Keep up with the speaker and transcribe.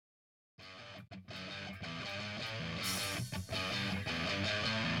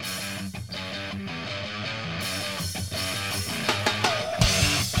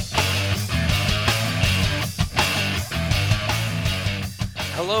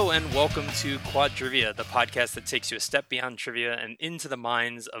Hello and welcome to Quad Trivia, the podcast that takes you a step beyond trivia and into the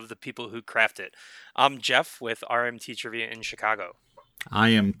minds of the people who craft it. I'm Jeff with RMT Trivia in Chicago. I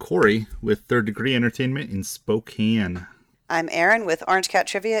am Corey with Third Degree Entertainment in Spokane. I'm Aaron with Orange Cat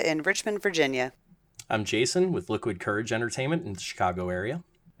Trivia in Richmond, Virginia. I'm Jason with Liquid Courage Entertainment in the Chicago area.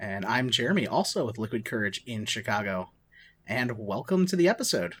 And I'm Jeremy, also with Liquid Courage in Chicago. And welcome to the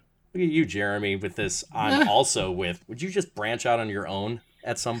episode. Look at you, Jeremy, with this I'm also with. Would you just branch out on your own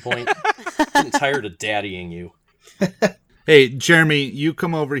at some point? I'm tired of daddying you. Hey, Jeremy, you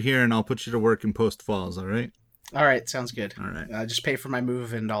come over here and I'll put you to work in Post Falls, all right? All right, sounds good. All right. Just pay for my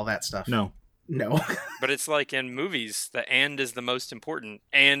move and all that stuff. No. But it's like in movies, the and is the most important,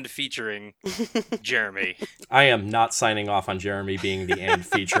 and featuring Jeremy. I am not signing off on Jeremy being the and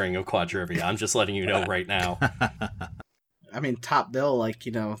featuring of Quad Trivia. I'm just letting you know right now. I mean, top bill,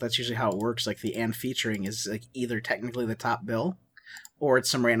 that's usually how it works. Like, the and featuring is either technically the top bill, or it's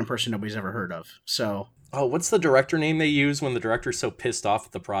some random person nobody's ever heard of. So, oh, what's the director name they use when the director's so pissed off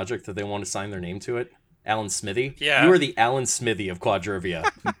at the project that they want to sign their name to it? Alan Smithy? Yeah. You are the Alan Smithy of Quad Trivia.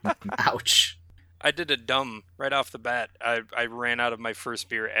 ouch. I did a dumb right off the bat. I ran out of my first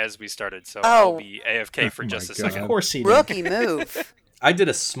beer as we started, so Oh. I'll be AFK for Oh just my a God. second. Of course he did. Rookie move. I did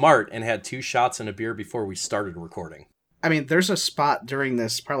a smart and had 2 shots and a beer before we started recording. I mean, there's a spot during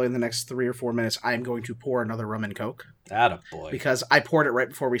this, probably in the next 3 or 4 minutes, I'm going to pour another rum and Coke. Attaboy. Because I poured it right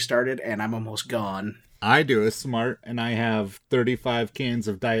before we started, and I'm almost gone. I do a smart, and I have 35 cans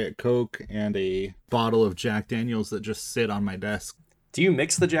of Diet Coke and a bottle of Jack Daniels that just sit on my desk. Do you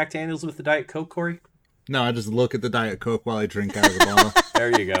mix the Jack Daniels with the Diet Coke, Corey? No, I just look at the Diet Coke while I drink out of the bottle.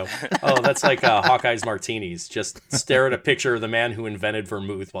 There you go. Oh, that's like Hawkeye's Martinis. Just stare at a picture of the man who invented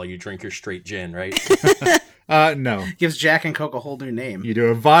vermouth while you drink your straight gin, right? No. Gives Jack and Coke a whole new name. You do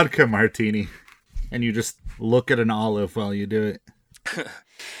a vodka martini, and you just look at an olive while you do it.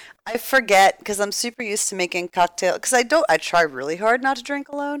 I forget because I'm super used to making cocktails. Because I try really hard not to drink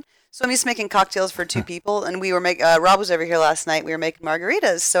alone. So I'm used to making cocktails for 2 people. And we were Rob was over here last night. We were making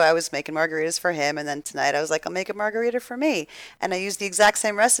margaritas. So I was making margaritas for him. And then tonight I was like, I'll make a margarita for me. And I used the exact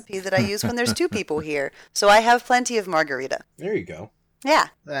same recipe that I use when there's 2 people here. So I have plenty of margarita. There you go. Yeah.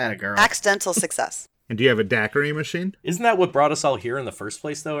 That a girl. Accidental success. And do you have a daiquiri machine? Isn't that what brought us all here in the first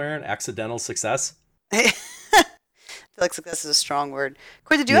place, though, Aaron? Accidental success? I feel like success is a strong word.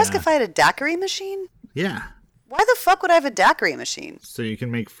 Corey, did you ask if I had a daiquiri machine? Yeah. Why the fuck would I have a daiquiri machine? So you can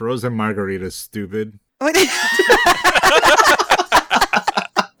make frozen margaritas, stupid.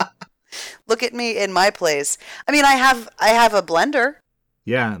 Look at me in my place. I mean, I have a blender.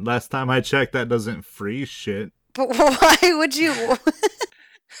 Yeah, last time I checked, that doesn't freeze shit. But why would you?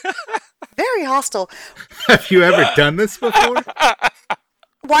 Very hostile. Have you ever done this before?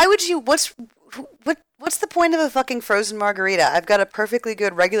 Why would you? What's the point of a fucking frozen margarita? I've got a perfectly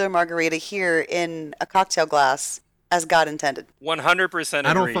good regular margarita here in a cocktail glass, as God intended. 100% agree.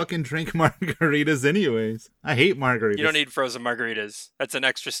 I don't fucking drink margaritas anyways. I hate margaritas. You don't need frozen margaritas. That's an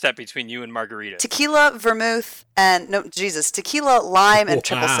extra step between you and margarita. Tequila, vermouth, tequila, lime, and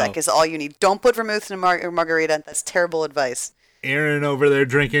triple Wow. sec is all you need. Don't put vermouth in a margarita. That's terrible advice. Aaron over there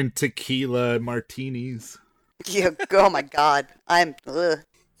drinking tequila martinis. Yeah, oh my God. I'm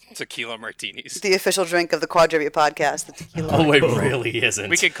Tequila martinis. the official drink of the Quad Trivia podcast, the tequila. Oh, it really isn't.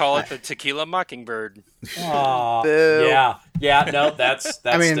 We could call it the Tequila Mockingbird. Aw, Boo. yeah, no, that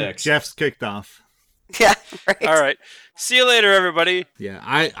sticks. Jeff's kicked off. Yeah, right. All right. See you later, everybody. Yeah,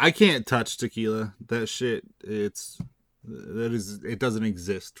 I can't touch tequila. That shit, it doesn't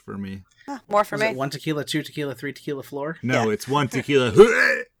exist for me. More for Was me. it 1 tequila, 2 tequila, 3 tequila floor? No, Yeah. it's 1 tequila.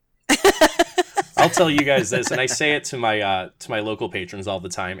 I'll tell you guys this, and I say it to my local patrons all the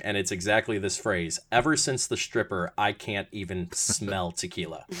time, and it's exactly this phrase. Ever since the stripper, I can't even smell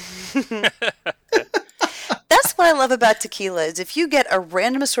tequila. That's what I love about tequila is if you get a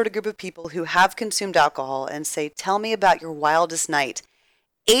random assorted group of people who have consumed alcohol and say, tell me about your wildest night,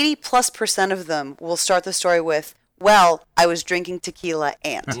 80+% of them will start the story with, well, I was drinking tequila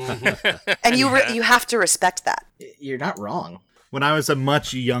and. And you have to respect that. You're not wrong. When I was a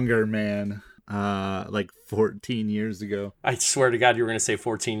much younger man, like 14 years ago, I swear to God, you were going to say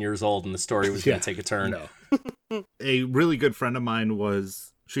 14 years old, and the story was going to take a turn. No. A really good friend of mine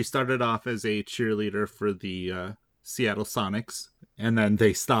she started off as a cheerleader for the Seattle Sonics, and then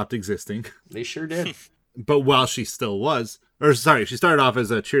they stopped existing. They sure did. But while she still was, she started off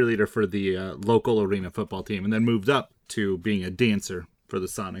as a cheerleader for the local arena football team, and then moved up to being a dancer for the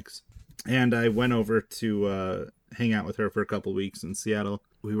Sonics. And I went over to hang out with her for a couple weeks in Seattle.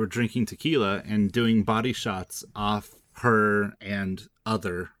 We were drinking tequila and doing body shots off her and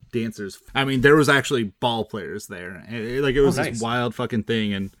other dancers. I mean, there was actually ball players there. Like, it was nice. this wild fucking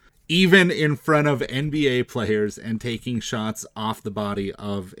thing. And even in front of NBA players and taking shots off the body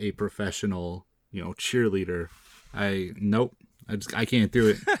of a professional, cheerleader, I can't do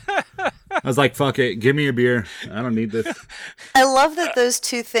it. I was like, fuck it, give me a beer. I don't need this. I love that those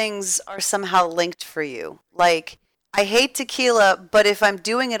two things are somehow linked for you. Like, I hate tequila, but if I'm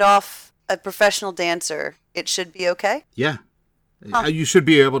doing it off a professional dancer, it should be okay? Yeah. You should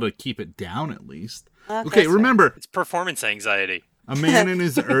be able to keep it down at least. Okay, fair. remember, It's performance anxiety. a man in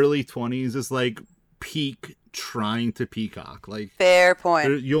his early 20s is like peak trying to peacock. Like, Fair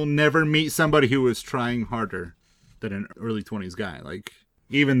point. you'll never meet somebody who is trying harder than an early 20s guy. Like,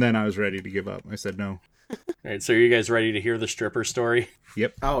 even then I was ready to give up. I said no. All right, so are you guys ready to hear the stripper story?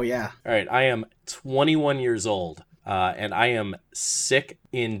 Yep. Oh yeah. All right, I am 21 years old, and I am sick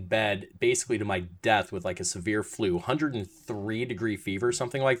in bed, basically to my death with like a severe flu, 103-degree fever,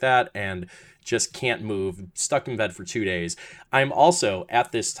 something like that, and just can't move, stuck in bed for 2 days. I'm also,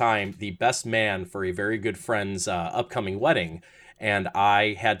 at this time, the best man for a very good friend's upcoming wedding, and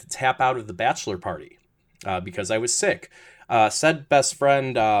I had to tap out of the bachelor party because I was sick. Said best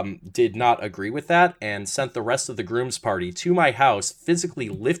friend did not agree with that and sent the rest of the groom's party to my house, physically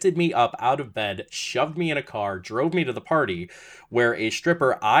lifted me up out of bed, shoved me in a car, drove me to the party where a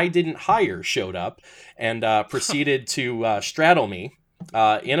stripper I didn't hire showed up and proceeded to straddle me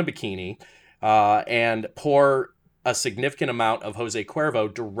in a bikini and pour a significant amount of Jose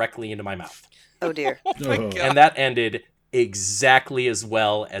Cuervo directly into my mouth. Oh, dear. And that ended exactly as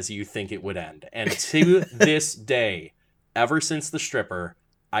well as you think it would end. And to this day, ever since the stripper,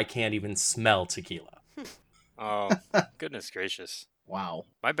 I can't even smell tequila. Oh, goodness gracious. Wow.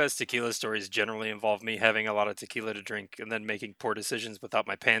 My best tequila stories generally involve me having a lot of tequila to drink and then making poor decisions without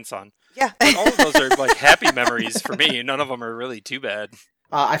my pants on. Yeah. All of those are like happy memories for me. None of them are really too bad.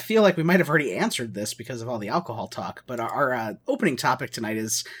 I feel like we might have already answered this because of all the alcohol talk, but our opening topic tonight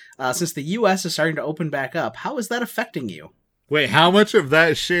is, since the U.S. is starting to open back up, how is that affecting you? Wait, how much of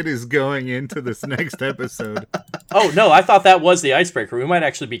that shit is going into this next episode? Oh, no, I thought that was the icebreaker. We might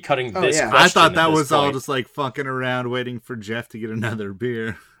actually be cutting this yeah. question I thought at that this was all point. just like fucking around waiting for Jeff to get another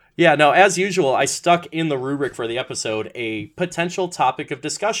beer. Yeah, no, as usual, I stuck in the rubric for the episode a potential topic of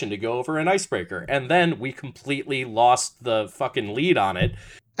discussion to go over an icebreaker, and then we completely lost the fucking lead on it.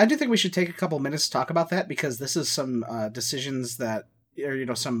 I do think we should take a couple minutes to talk about that because this is some decisions that,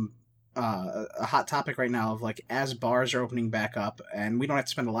 or some a hot topic right now of like as bars are opening back up, and we don't have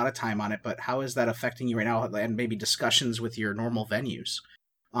to spend a lot of time on it, but how is that affecting you right now, and maybe discussions with your normal venues?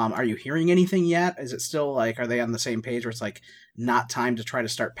 Are you hearing anything yet? Is it still like, are they on the same page where it's like not time to try to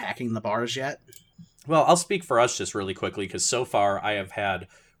start packing the bars yet? Well, I'll speak for us just really quickly because so far I have had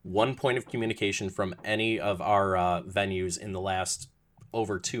one point of communication from any of our venues in the last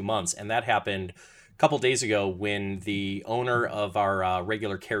over 2 months, and that happened a couple days ago when the owner of our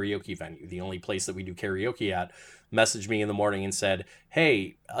regular karaoke venue, the only place that we do karaoke at, messaged me in the morning and said,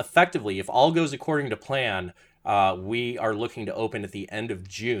 hey, effectively, if all goes according to plan, we are looking to open at the end of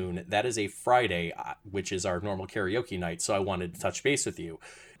June. That is a Friday, which is our normal karaoke night, so I wanted to touch base with you.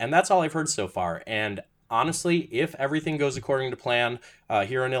 And that's all I've heard so far. And honestly, if everything goes according to plan,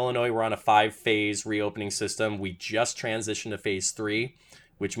 here in Illinois, we're on a 5-phase reopening system. We just transitioned to phase 3,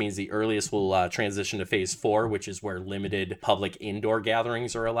 which means the earliest we'll transition to phase 4, which is where limited public indoor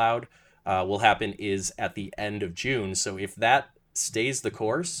gatherings are allowed, will happen is at the end of June. So if that stays the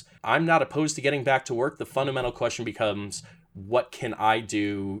course, I'm not opposed to getting back to work. The fundamental question becomes, what can I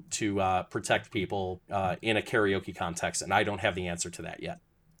do to protect people in a karaoke context? And I don't have the answer to that yet.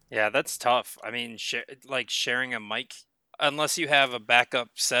 Yeah, that's tough. I mean, sharing a mic, unless you have a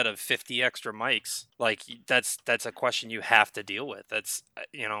backup set of 50 extra mics, like that's a question you have to deal with. That's,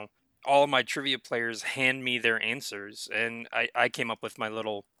 all of my trivia players hand me their answers, and I came up with my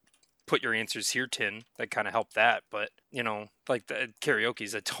little put your answers here tin that kind of helped that. But, like the karaoke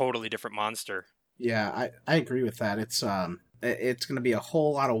is a totally different monster. Yeah, I agree with that. It's going to be a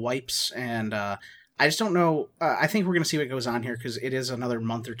whole lot of wipes, and I just don't know. I think we're going to see what goes on here because it is another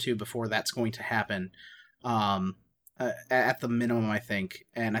month or two before that's going to happen, at the minimum, I think.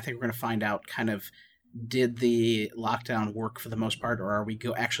 And I think we're going to find out kind of, did the lockdown work for the most part, or are we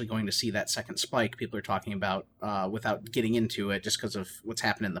actually going to see that second spike people are talking about without getting into it just because of what's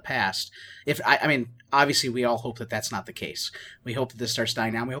happened in the past? I mean, obviously we all hope that that's not the case. We hope that this starts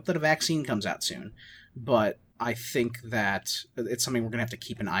dying down. We hope that a vaccine comes out soon. But I think that it's something we're going to have to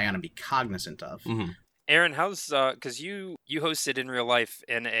keep an eye on and be cognizant of. Mm-hmm. Aaron, how's, because you hosted in real life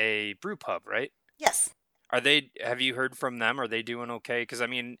in a brew pub, right? Yes. Have you heard from them? Are they doing okay? Because, I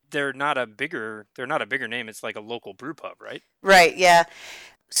mean, they're not a bigger name. It's like a local brew pub, right? Right, yeah.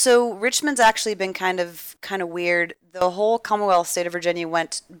 So Richmond's actually been kind of weird. The whole Commonwealth state of Virginia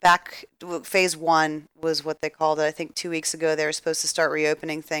went back. Phase one was what they called it. I think 2 weeks ago they were supposed to start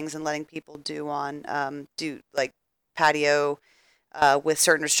reopening things and letting people do like patio with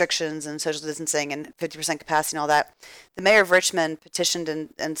certain restrictions and social distancing and 50% capacity and all that. The mayor of Richmond petitioned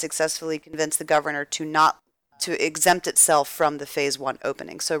and successfully convinced the governor to exempt itself from the phase one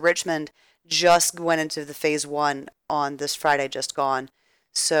opening. So Richmond just went into the phase one on this Friday just gone.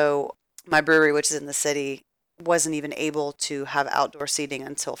 So my brewery, which is in the city, wasn't even able to have outdoor seating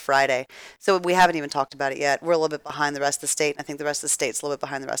until Friday. So we haven't even talked about it yet. We're a little bit behind the rest of the state. And I think the rest of the state's a little bit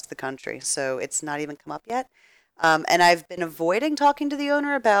behind the rest of the country. So it's not even come up yet. And I've been avoiding talking to the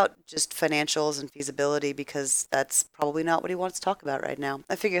owner about just financials and feasibility because that's probably not what he wants to talk about right now.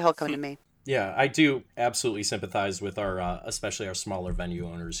 I figure he'll come to me. Yeah, I do absolutely sympathize with our, especially our smaller venue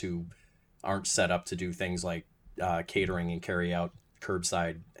owners who aren't set up to do things like catering and carry out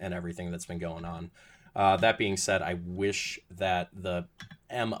curbside and everything that's been going on. That being said, I wish that the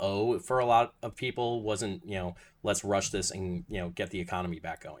MO for a lot of people wasn't, let's rush this and, get the economy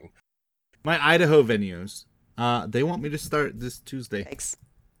back going. My Idaho venues, they want me to start this Tuesday. Thanks.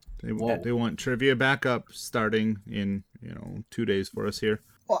 They want trivia back up starting in, 2 days for us here.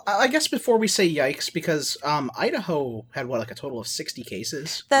 Well, I guess before we say yikes, because Idaho had, a total of 60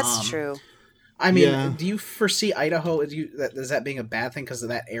 cases? That's true. I mean, Do you foresee Idaho, is that being a bad thing because of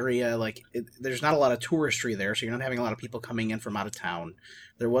that area? There's not a lot of touristry there, so you're not having a lot of people coming in from out of town.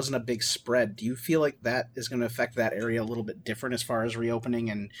 There wasn't a big spread. Do you feel like that is going to affect that area a little bit different as far as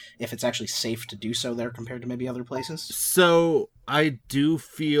reopening and if it's actually safe to do so there compared to maybe other places? So I do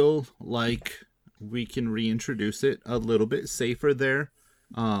feel like we can reintroduce it a little bit safer there.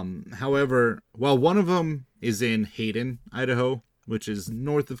 However, while one of them is in Hayden, Idaho, which is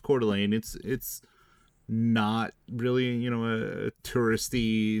north of Coeur d'Alene, it's not really, a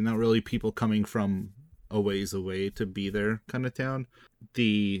touristy, not really people coming from a ways away to be there kind of town.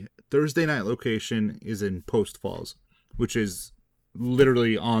 The Thursday night location is in Post Falls, which is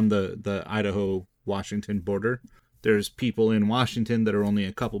literally on the Idaho-Washington border. There's people in Washington that are only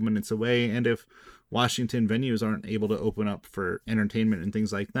a couple minutes away, and if Washington venues aren't able to open up for entertainment and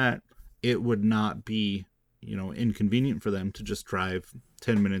things like that, it would not be, inconvenient for them to just drive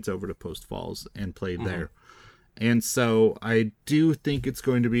 10 minutes over to Post Falls and play there. And so I do think it's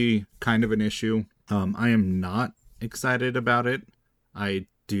going to be kind of an issue. I am not excited about it. I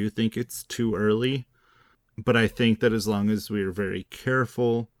do think it's too early, but I think that as long as we're very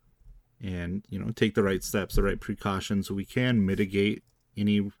careful and, take the right steps, the right precautions, we can mitigate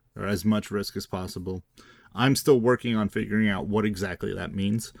any or as much risk as possible. I'm still working on figuring out what exactly that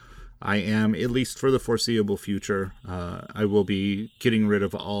means. I am, at least for the foreseeable future, I will be getting rid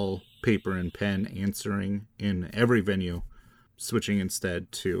of all paper and pen answering in every venue, switching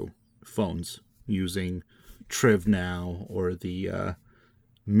instead to phones using TrivNow or the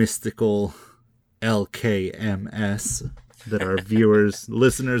mystical LKMS that our viewers,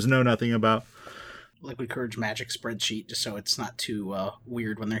 listeners know nothing about. Liquid Courage Magic spreadsheet, just so it's not too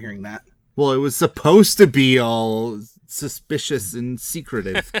weird when they're hearing that. Well, it was supposed to be all suspicious and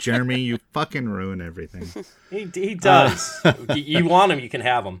secretive. Jeremy, you fucking ruin everything. He does. You want him, you can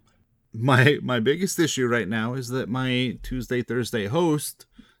have him. My biggest issue right now is that my Tuesday, Thursday host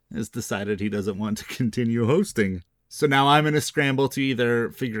has decided he doesn't want to continue hosting. So now I'm in a scramble to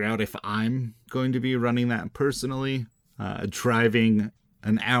either figure out if I'm going to be running that personally, driving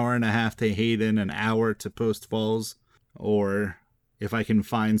an hour and a half to Hayden, an hour to Post Falls, or if I can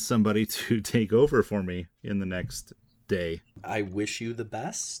find somebody to take over for me in the next day. I wish you the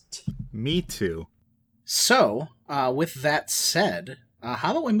best. Me too. So, with that said,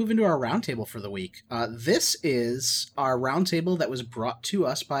 how about we move into our roundtable for the week? This is our roundtable that was brought to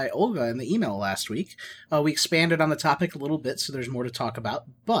us by Olga in the email last week. We expanded on the topic a little bit, so there's more to talk about,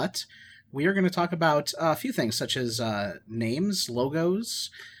 but we are going to talk about a few things, such as names,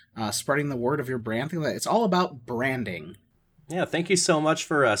 logos, spreading the word of your brand. Things like that. It's all about branding. Yeah, thank you so much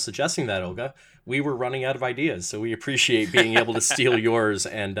for suggesting that, Olga. We were running out of ideas, so we appreciate being able to steal yours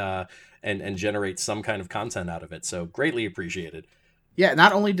and generate some kind of content out of it. So greatly appreciated. Yeah,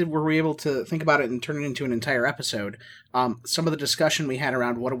 not only were we able to think about it and turn it into an entire episode, some of the discussion we had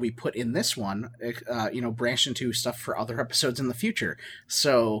around what do we put in this one, branched into stuff for other episodes in the future.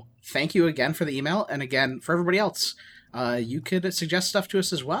 So thank you again for the email, and again, for everybody else, you could suggest stuff to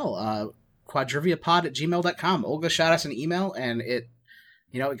us as well. Quadriviapod@gmail.com. Olga shot us an email, and it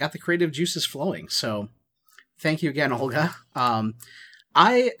got the creative juices flowing. So thank you again, Olga.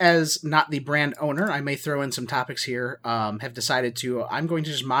 I, as not the brand owner, I may throw in some topics here, have decided I'm going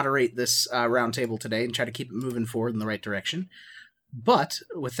to just moderate this roundtable today and try to keep it moving forward in the right direction. But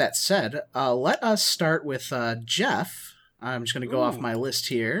with that said, let us start with Jeff. I'm just going to go off my list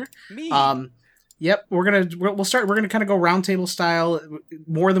here. Me. Yep, we'll start. We're gonna kind of go roundtable style,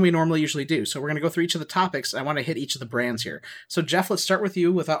 more than we normally usually do. So we're gonna go through each of the topics. I want to hit each of the brands here. So Jeff, let's start with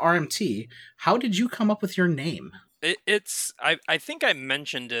you with RMT. How did you come up with your name? I think I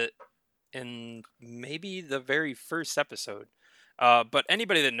mentioned it in maybe the very first episode. But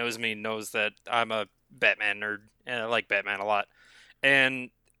anybody that knows me knows that I'm a Batman nerd and I like Batman a lot. And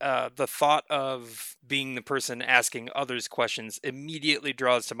the thought of being the person asking others questions immediately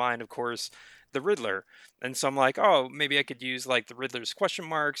draws to mind, of course, the Riddler. And so I'm like, oh, maybe I could use like the Riddler's question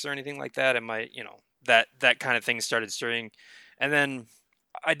marks or anything like that. And that kind of thing started stirring. And then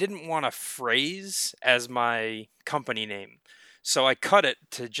I didn't want a phrase as my company name. So I cut it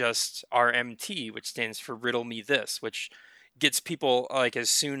to just RMT, which stands for Riddle Me This, which gets people, like, as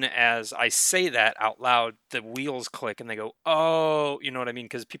soon as I say that out loud, the wheels click and they go, oh, you know what I mean?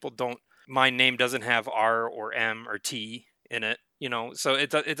 Because my name doesn't have R or M or T in it, so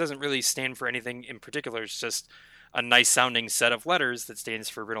it doesn't really stand for anything in particular. It's just a nice sounding set of letters that stands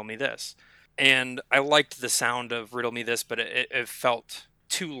for Riddle Me This. And I liked the sound of Riddle Me This, but it felt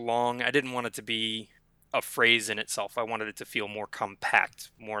too long. I didn't want it to be a phrase in itself. I wanted it to feel more compact,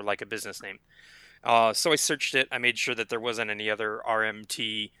 more like a business name. So I searched it. I made sure that there wasn't any other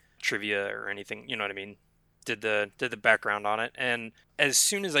RMT trivia or anything, you know what I mean? Did the background on it. And as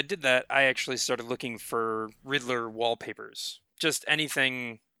soon as I did that, I actually started looking for Riddler wallpapers. Just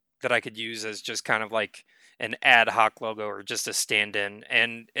anything that I could use as just kind of like an ad hoc logo or just a stand-in.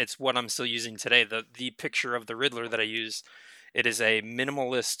 And it's what I'm still using today. The picture of the Riddler that I use, it is a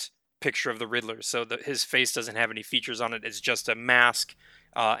minimalist picture of the Riddler. So his face doesn't have any features on it. It's just a mask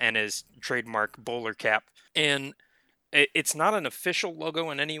and his trademark bowler cap. And it's not an official logo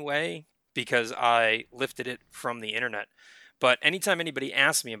in any way because I lifted it from the internet. But anytime anybody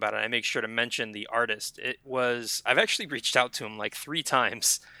asks me about it, I make sure to mention the artist. I've actually reached out to him like 3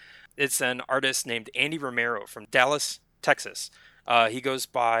 times. It's an artist named Andy Romero from Dallas, Texas. He goes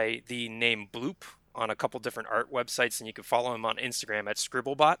by the name Bloop on a couple different art websites, and you can follow him on Instagram at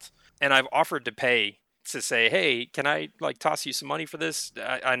Scribblebot. And I've offered to pay to say, hey, can I like toss you some money for this?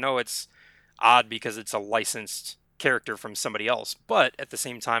 I know it's odd because it's a licensed character from somebody else, but at the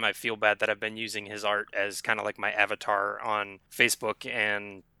same time, I feel bad that I've been using his art as kind of like my avatar on Facebook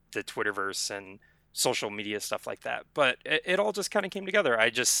and the Twitterverse and social media stuff like that. But it all just kind of came together.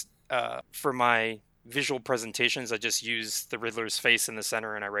 I just, for my visual presentations, I just use the Riddler's face in the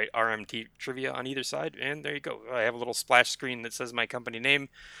center and I write RMT trivia on either side. And there you go. I have a little splash screen that says my company name.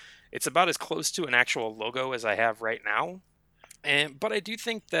 It's about as close to an actual logo as I have right now. But I do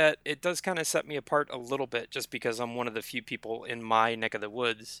think that it does kind of set me apart a little bit just because I'm one of the few people in my neck of the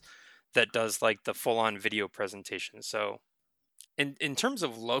woods that does like the full-on video presentation. So in terms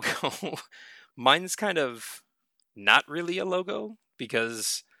of logo, mine's kind of not really a logo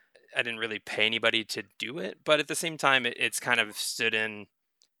because I didn't really pay anybody to do it. But at the same time, it's kind of stood in,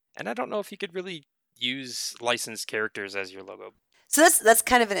 and I don't know if you could really use licensed characters as your logo. So that's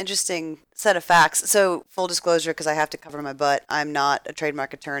kind of an interesting set of facts. So full disclosure, because I have to cover my butt, I'm not a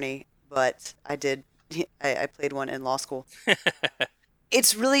trademark attorney, but I played one in law school.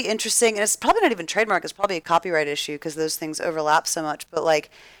 It's really interesting, and it's probably not even trademark. It's probably a copyright issue because those things overlap so much. But like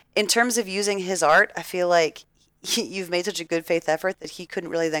in terms of using his art, I feel like you've made such a good faith effort that he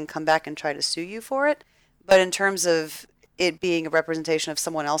couldn't really then come back and try to sue you for it. But in terms of it being a representation of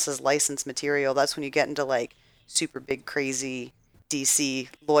someone else's licensed material, that's when you get into like super big crazy DC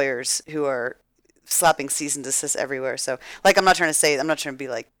lawyers who are slapping cease and desist everywhere. So, like, I'm not trying to be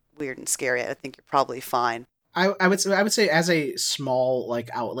like weird and scary. I think you're probably fine. I would say as a small like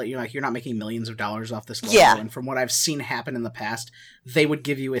outlet, you're not making millions of dollars off this logo. Yeah. And from what I've seen happen in the past, they would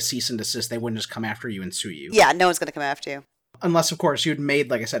give you a cease and desist. They wouldn't just come after you and sue you. Yeah, no one's gonna come after you. Unless, of course, you'd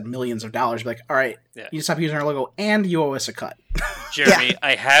made, like I said, millions of dollars. Be like, all right, You stop using our logo, and you owe us a cut. Jeremy,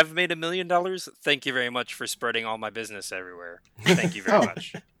 I have made $1 million. Thank you very much for spreading all my business everywhere. Thank you very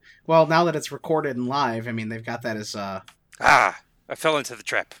much. Well, now that it's recorded and live, I mean, they've got that as... I fell into the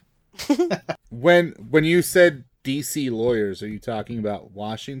trap. When you said DC lawyers, are you talking about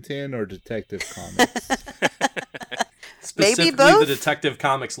Washington or Detective Comics? Specifically, maybe both? the Detective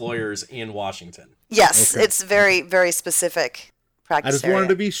Comics lawyers in Washington. Yes, Okay. It's very, very specific practice I just area. wanted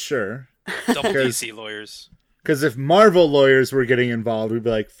to be sure. Double DC lawyers. Because if Marvel lawyers were getting involved, we'd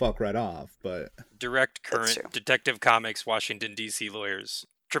be like, fuck right off. But Direct That's current true. Detective Comics, Washington, D.C. lawyers.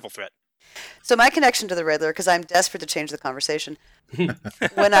 Triple threat. So my connection to the Riddler, because I'm desperate to change the conversation.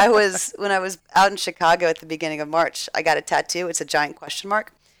 when I was out in Chicago at the beginning of March, I got a tattoo. It's a giant question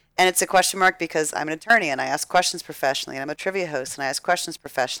mark. And it's a question mark because I'm an attorney and I ask questions professionally, and I'm a trivia host and I ask questions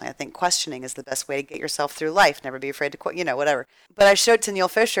professionally. I think questioning is the best way to get yourself through life. Never be afraid to, whatever. But I showed to Neil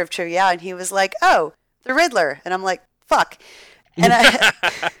Fisher of Trivia, and he was like, "Oh, the Riddler," and I'm like, "Fuck." And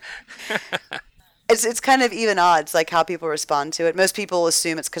it's kind of even odds, like how people respond to it. Most people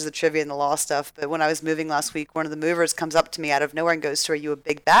assume it's because of the trivia and the law stuff. But when I was moving last week, one of the movers comes up to me out of nowhere and goes, "So are you a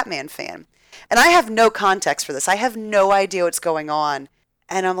big Batman fan?" And I have no context for this. I have no idea what's going on.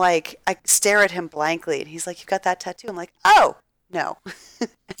 And I'm like, I stare at him blankly. And he's like, "You got that tattoo?" I'm like, "Oh, no."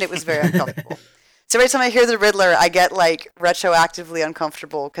 And it was very uncomfortable. So every time I hear the Riddler, I get like retroactively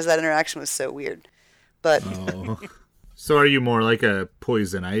uncomfortable because that interaction was so weird. But So are you more like a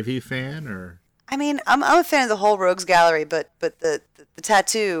Poison Ivy fan, or? I mean, I'm a fan of the whole Rogues Gallery, but the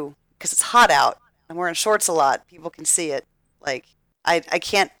tattoo, because it's hot out. I'm wearing shorts a lot. People can see it. Like, I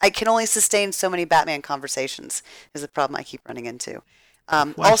can only sustain so many Batman conversations is the problem I keep running into.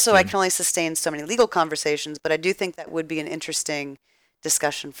 Also, I can only sustain so many legal conversations, but I do think that would be an interesting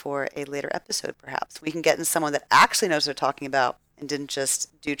discussion for a later episode, perhaps. We can get in someone that actually knows what they're talking about and didn't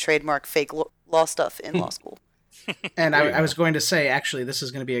just do trademark fake law stuff in law school. And I was going to say, actually, this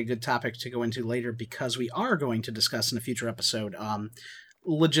is going to be a good topic to go into later because we are going to discuss in a future episode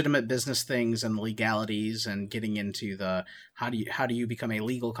legitimate business things and legalities and getting into the how do you become a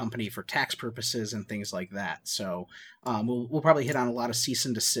legal company for tax purposes and things like that. So we'll probably hit on a lot of cease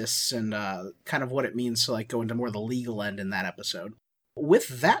and desists and kind of what it means to like go into more the legal end in that episode.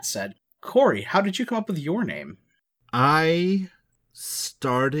 With that said, Corey, how did you come up with your name? I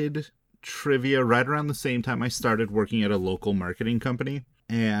started trivia right around the same time I started working at a local marketing company,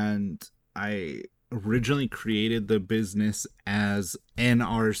 and I originally created the business as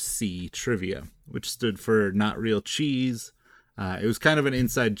NRC Trivia, which stood for Not Real Cheese. It was kind of an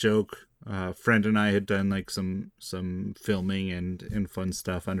inside joke. A friend and I had done like some filming and fun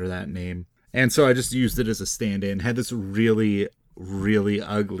stuff under that name, and so I just used it as a stand-in. Had this really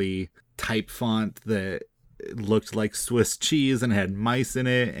ugly type font that looked like Swiss cheese and had mice in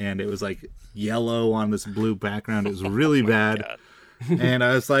it, and it was like yellow on this blue background. It was really bad. And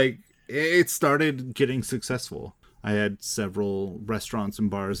I was like, it started getting successful. I had several restaurants and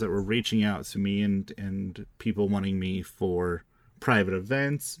bars that were reaching out to me and people wanting me for private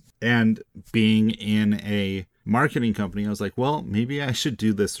events. And being in a marketing company, I was like, well, maybe I should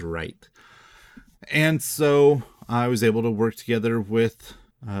do this right. And so I was able to work together with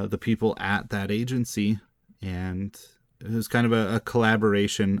the people at that agency, and it was kind of a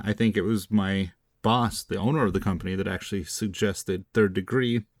collaboration. I think it was my boss, the owner of the company, that actually suggested Third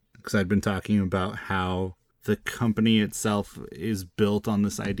Degree, because I'd been talking about how the company itself is built on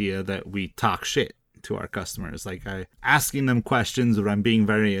this idea that we talk shit to our customers. Like, I asking them questions, but I'm being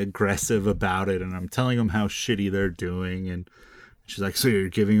very aggressive about it, and I'm telling them how shitty they're doing. And she's like, "So you're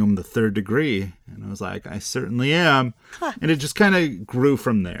giving them the third degree?" And I was like, "I certainly am." And it just kind of grew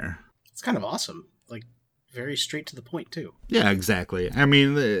from there. It's kind of awesome. Like, very straight to the point, too. Yeah, exactly. I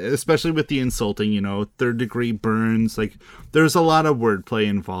mean, especially with the insulting, third degree burns. Like, there's a lot of wordplay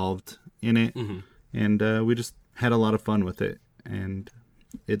involved in it. Mm-hmm. And we just had a lot of fun with it. And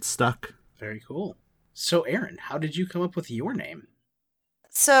it stuck. Very cool. So, Aaron, how did you come up with your name?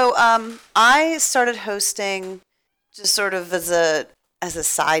 So, I started hosting just sort of as a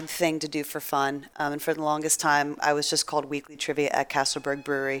side thing to do for fun. And for the longest time, I was just called Weekly Trivia at Castleberg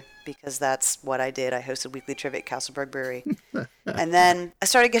Brewery because that's what I did. I hosted Weekly Trivia at Castleberg Brewery. And then I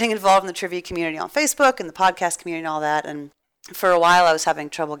started getting involved in the trivia community on Facebook and the podcast community and all that. And for a while, I was having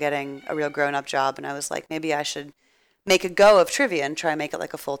trouble getting a real grown-up job. And I was like, maybe I should make a go of trivia and try and make it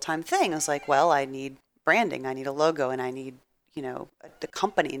like a full-time thing. I was like, well, I need branding. I need a logo, and I need, the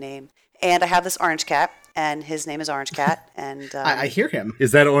company name. And I have this orange cat, and his name is Orange Cat. And I hear him.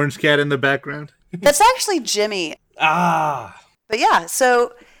 Is that Orange Cat in the background? That's actually Jimmy. But yeah,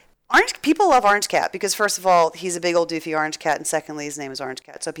 so people love Orange Cat because, first of all, he's a big old doofy orange cat, and secondly, his name is Orange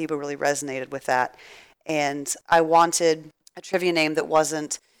Cat. So people really resonated with that. And I wanted a trivia name that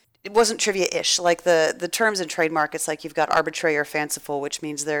wasn't trivia-ish. Like the terms in trademark, it's like you've got arbitrary or fanciful, which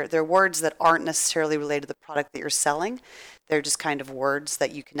means they're words that aren't necessarily related to the product that you're selling. They're just kind of words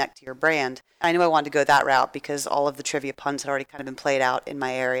that you connect to your brand. I knew I wanted to go that route because all of the trivia puns had already kind of been played out in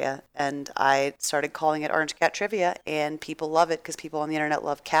my area. And I started calling it Orange Cat Trivia, and people love it because people on the internet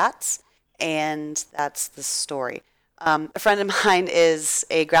love cats. And that's the story. A friend of mine is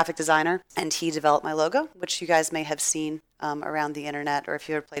a graphic designer, and he developed my logo, which you guys may have seen around the internet, or if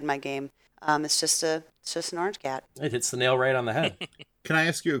you ever played my game. It's just an orange cat. It hits the nail right on the head. Can I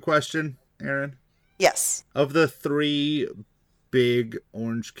ask you a question, Aaron? Yes. Of the three big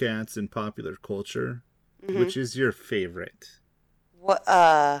orange cats in popular culture, which is your favorite? What?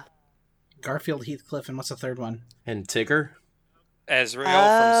 Garfield, Heathcliff, and what's the third one? And Tigger? Azrael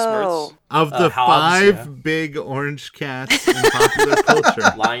Oh. from Smurfs. Of the Hobbs, 5 yeah. big orange cats in popular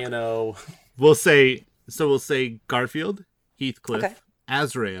culture, Lion-O. we'll say Garfield, Heathcliff, Okay.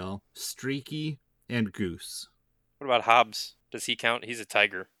 Azrael, Streaky, and Goose. What about Hobbs? Does he count? He's a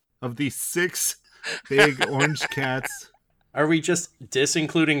tiger. Of these 6 big orange cats, Are we just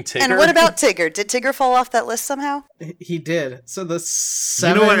disincluding Tigger? And what about Tigger? Did Tigger fall off that list somehow? He did. So the you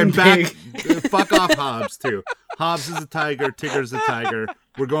seven know what? And back, big... fuck off Hobbs too. Hobbs is a tiger. Tigger's a tiger.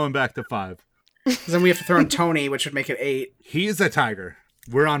 We're going back to 5. Then we have to throw in Tony, which would make it 8. He is a tiger.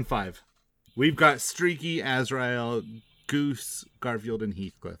 We're on 5. We've got Streaky, Azrael, Goose, Garfield, and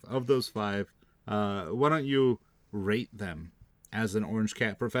Heathcliff. Of those 5, why don't you rate them as an orange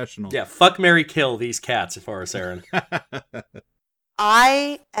cat professional? Yeah, fuck, marry, kill these cats for us, Aaron.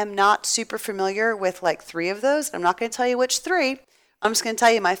 I am not super familiar with like 3 of those. I'm not going to tell you which 3. I'm just going to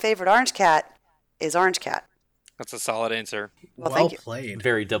tell you my favorite orange cat is Orange Cat. That's a solid answer. Well, thank you. Played.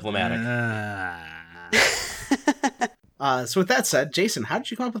 Very diplomatic. So with that said, Jason, how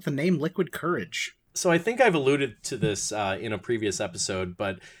did you come up with the name Liquid Courage? So I think I've alluded to this in a previous episode,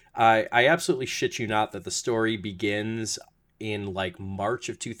 but I absolutely shit you not that the story begins in like March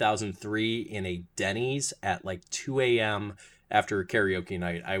of 2003 in a Denny's at like 2 a.m. after a karaoke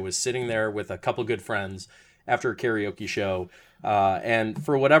night. I was sitting there with a couple good friends after a karaoke show, and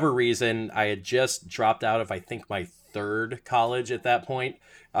for whatever reason, I had just dropped out of, I think, my 3rd college at that point.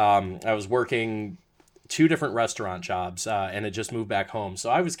 I was working 2 different restaurant jobs and had just moved back home.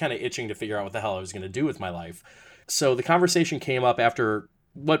 So I was kind of itching to figure out what the hell I was going to do with my life. So the conversation came up after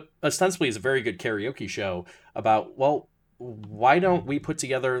what ostensibly is a very good karaoke show about, well, why don't we put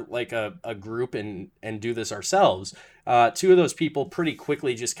together like a group and do this ourselves? 2 of those people pretty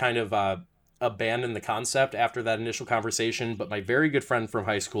quickly just kind of abandoned the concept after that initial conversation, but my very good friend from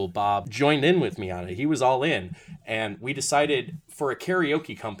high school, Bob, joined in with me on it. He was all in, and we decided for a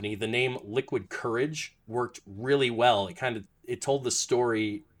karaoke company, the name Liquid Courage worked really well. It told the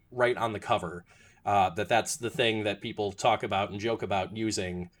story right on the cover, that's the thing that people talk about and joke about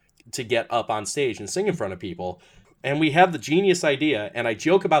using to get up on stage and sing in front of people. And we had the genius idea, and I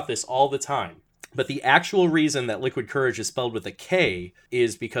joke about this all the time, but the actual reason that Liquid Courage is spelled with a K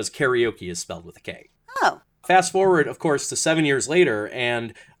is because karaoke is spelled with a K. Oh. Fast forward, of course, to 7 years later,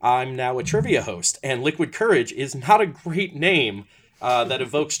 and I'm now a trivia host, and Liquid Courage is not a great name that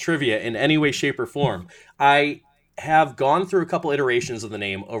evokes trivia in any way, shape, or form. I have gone through a couple iterations of the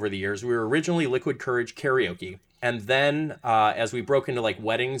name over the years. We were originally Liquid Courage Karaoke, and then as we broke into like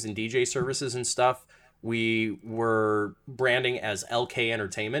weddings and DJ services and stuff, we were branding as LK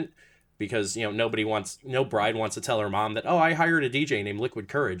Entertainment because, you know, no bride wants to tell her mom that, oh, I hired a DJ named Liquid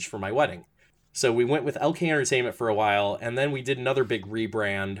Courage for my wedding. So we went with LK Entertainment for a while, and then we did another big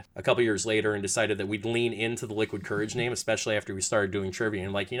rebrand a couple years later and decided that we'd lean into the Liquid Courage name, especially after we started doing trivia.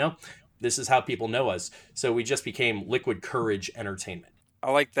 And like, you know, this is how people know us. So we just became Liquid Courage Entertainment. I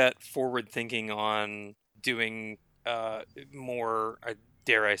like that forward thinking on doing more,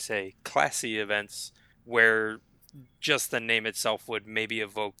 dare I say, classy events where just the name itself would maybe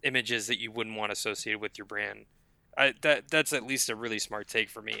evoke images that you wouldn't want associated with your brand. That's at least a really smart take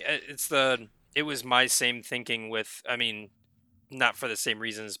for me. It was my same thinking with, I mean, not for the same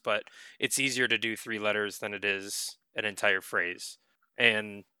reasons, but it's easier to do 3 letters than it is an entire phrase.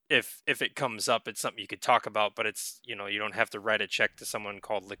 And if it comes up, it's something you could talk about, but it's, you know, you don't have to write a check to someone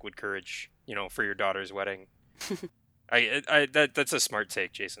called Liquid Courage, you know, for your daughter's wedding. That's a smart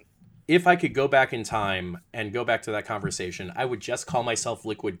take, Jason. If I could go back in time and go back to that conversation, I would just call myself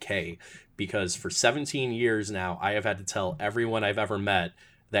Liquid K, because for 17 years now, I have had to tell everyone I've ever met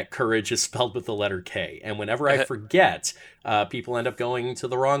that courage is spelled with the letter K. And whenever I forget, people end up going to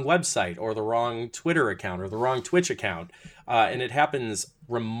the wrong website or the wrong Twitter account or the wrong Twitch account. And it happens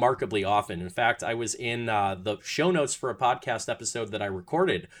remarkably often. In fact, I was in the show notes for a podcast episode that I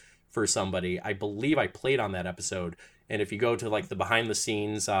recorded for somebody. I believe I played on that episode. And if you go to like the behind the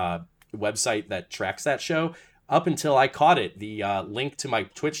scenes website that tracks that show, up until I caught it, the link to my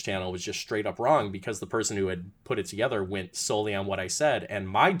Twitch channel was just straight up wrong because the person who had put it together went solely on what I said, and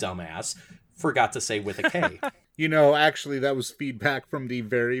my dumbass forgot to say with a K. You know, actually, that was feedback from the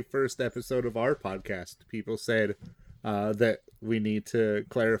very first episode of our podcast. People said that we need to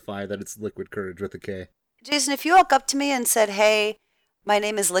clarify that it's Liquid Courage with a K. Jason, if you walk up to me and said, hey, my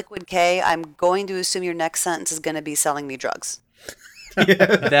name is Liquid K, I'm going to assume your next sentence is going to be selling me drugs.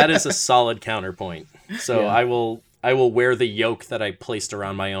 That is a solid counterpoint. So Yeah. I will wear the yoke that I placed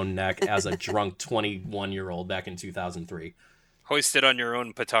around my own neck as a drunk 21-year-old back in 2003. Hoist it on your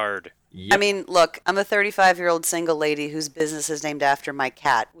own petard. Yep. I mean, look, I'm a 35-year-old single lady whose business is named after my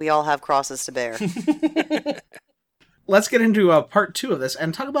cat. We all have crosses to bear. Let's get into part 2 of this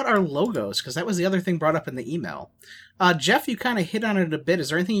and talk about our logos, because that was the other thing brought up in the email. Jeff, you kind of hit on it a bit. Is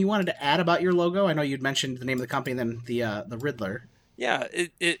there anything you wanted to add about your logo? I know you'd mentioned the name of the company and then the Riddler. Yeah,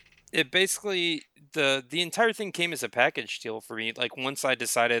 it basically the entire thing came as a package deal for me. Like once I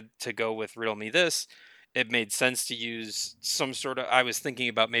decided to go with Riddle Me This, it made sense to use some sort of. I was thinking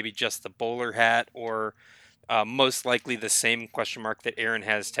about maybe just the bowler hat, or most likely the same question mark that Erin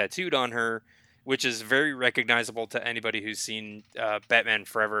has tattooed on her, which is very recognizable to anybody who's seen Batman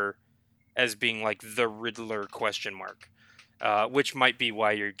Forever as being like the Riddler question mark, which might be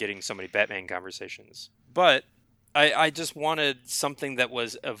why you're getting so many Batman conversations. But I just wanted something that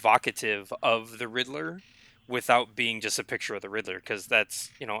was evocative of the Riddler without being just a picture of the Riddler, because that's,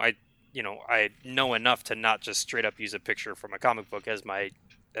 I know enough to not just straight up use a picture from a comic book as my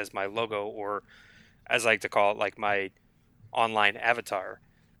logo, or as I like to call it, like my online avatar.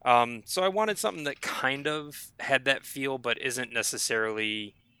 So I wanted something that kind of had that feel, but isn't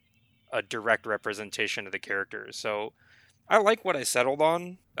necessarily a direct representation of the character. So I like what I settled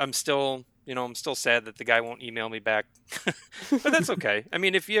on. I'm still sad that the guy won't email me back, but that's okay. I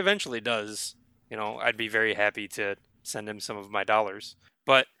mean, if he eventually does, I'd be very happy to send him some of my dollars.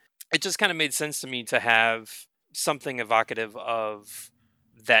 But it just kind of made sense to me to have something evocative of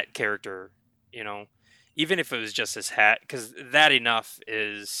that character, even if it was just his hat, because that enough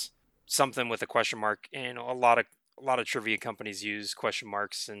is something with a question mark. And a lot of trivia companies use question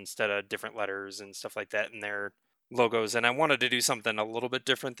marks instead of different letters and stuff like that in their logos, and I wanted to do something a little bit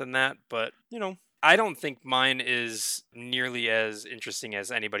different than that. But I don't think mine is nearly as interesting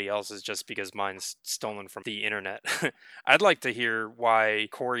as anybody else's just because mine's stolen from the internet. I'd like to hear why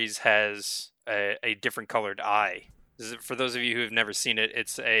Corey's has a different colored eye. For those of you who have never seen it,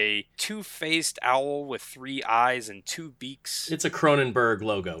 it's a two-faced owl with 3 eyes and 2 beaks. It's a Cronenberg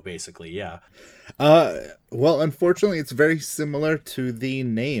logo, basically, yeah. Well, unfortunately, it's very similar to the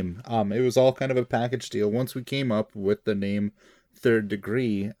name. It was all kind of a package deal. Once we came up with the name Third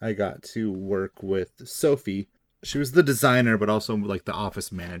Degree, I got to work with Sophie. She was the designer, but also like the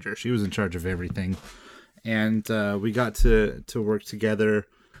office manager. She was in charge of everything. And we got to work together.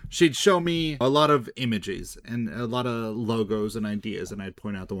 She'd show me a lot of images and a lot of logos and ideas, and I'd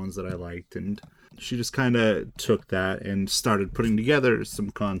point out the ones that I liked. And she just kind of took that and started putting together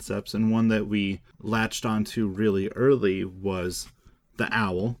some concepts. And one that we latched onto really early was the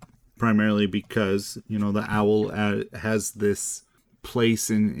owl, primarily because, the owl has this place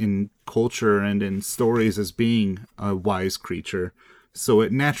in culture and in stories as being a wise creature. So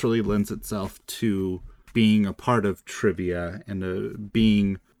it naturally lends itself to being a part of trivia and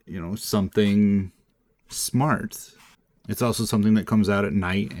being, something smart. It's also something that comes out at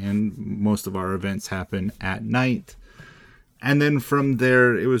night, and most of our events happen at night. And then from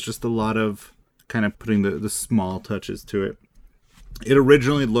there, it was just a lot of kind of putting the small touches to it. It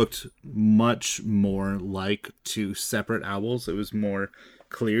originally looked much more like 2 separate owls. It was more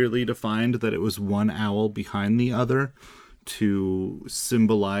clearly defined that it was one owl behind the other to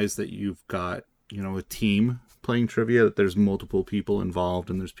symbolize that you've got, a team playing trivia, that there's multiple people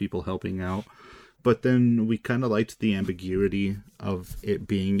involved and there's people helping out. But then we kind of liked the ambiguity of it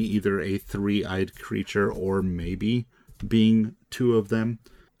being either a 3-eyed creature or maybe being 2 of them.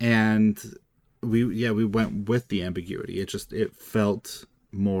 And we went with the ambiguity. It felt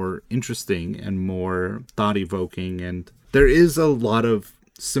more interesting and more thought-evoking, and there is a lot of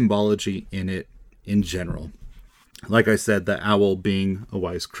symbology in it in general. Like I said, the owl being a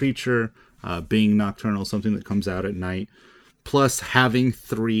wise creature, being nocturnal, something that comes out at night, plus having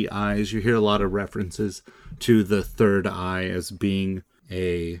 3 eyes. You hear a lot of references to the third eye as being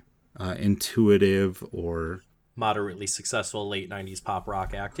a intuitive or moderately successful late 90s pop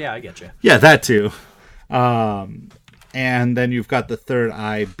rock act. Yeah, I get you. Yeah, that too. And then you've got the third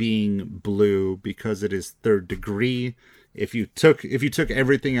eye being blue because it is third degree. If you took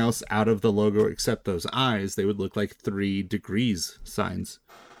everything else out of the logo except those eyes, they would look like 3 degrees signs.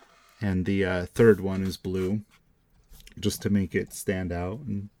 And the third one is blue, just to make it stand out.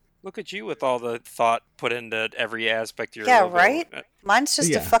 And look at you with all the thought put into every aspect of your Yeah, logo. right? Mine's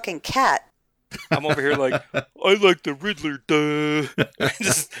just a fucking cat. I'm over here like, I like the Riddler, duh. I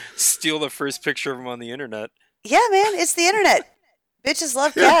just steal the first picture of him on the internet. Yeah, man, it's the internet. Bitches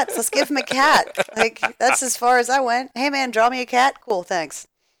love cats. Let's give him a cat. Like, that's as far as I went. Hey, man, draw me a cat? Cool, thanks.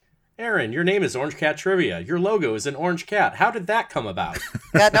 Aaron, your name is Orange Cat Trivia. Your logo is an orange cat. How did that come about?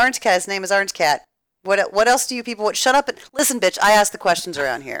 Got an orange cat. His name is Orange Cat. What else do you people... Shut up and... Listen, bitch, I ask the questions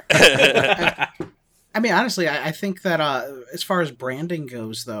around here. I mean, honestly, I think that as far as branding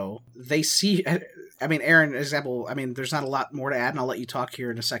goes, though, they see. I mean, Aaron, example. I mean, there's not a lot more to add, and I'll let you talk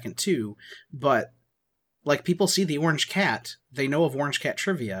here in a second too. But like, people see the orange cat, they know of orange cat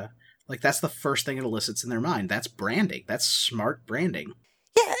trivia. Like, that's the first thing it elicits in their mind. That's branding. That's smart branding.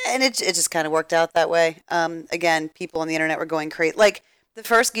 Yeah, and it just kind of worked out that way. Again, people on the internet were going crazy. Like the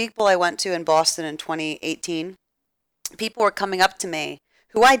first Geek Bowl I went to in Boston in 2018, people were coming up to me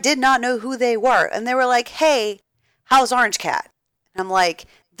who I did not know who they were, and they were like, "Hey, how's Orange Cat?" And I'm like,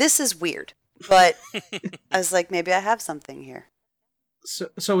 "This is weird," but I was like, maybe I have something here.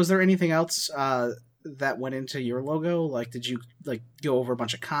 So was there anything else that went into your logo? Like, did you like go over a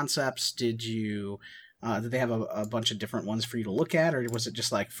bunch of concepts? Did you did they have a bunch of different ones for you to look at, or was it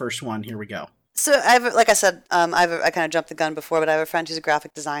just like first one, here we go? So like I said, I kind of jumped the gun before, but I have a friend who's a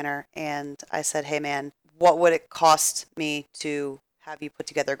graphic designer, and I said, "Hey man, what would it cost me to have you put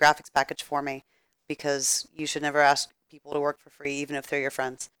together a graphics package for me? Because you should never ask people to work for free, even if they're your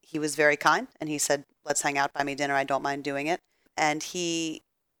friends." He was very kind, and he said, "Let's hang out, buy me dinner. I don't mind doing it." And he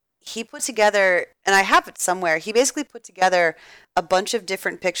put together, and I have it somewhere, he basically put together a bunch of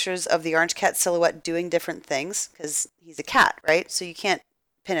different pictures of the orange cat silhouette doing different things, because he's a cat, right? So you can't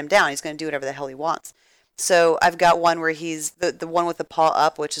pin him down. He's going to do whatever the hell he wants. So I've got one where he's the one with the paw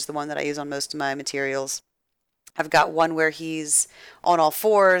up, which is the one that I use on most of my materials. I've got one where he's on all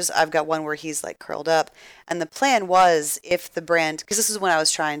fours. I've got one where he's like curled up. And the plan was, if the brand, because this is when I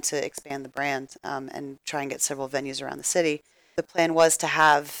was trying to expand the brand and try and get several venues around the city, the plan was to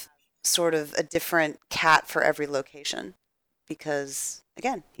have sort of a different cat for every location. Because,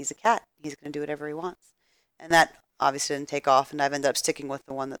 again, he's a cat. He's going to do whatever he wants. And that obviously didn't take off, and I've ended up sticking with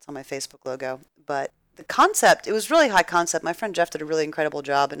the one that's on my Facebook logo. But the concept, it was really high concept. My friend Jeff did a really incredible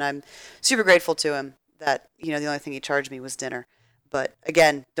job, and I'm super grateful to him that, the only thing he charged me was dinner. But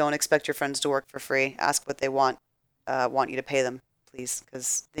again, don't expect your friends to work for free. Ask what they want you to pay them, please,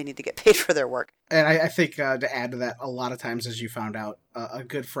 because they need to get paid for their work. And I think to add to that, a lot of times, as you found out, a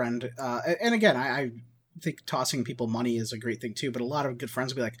good friend, and again, I think tossing people money is a great thing too, but a lot of good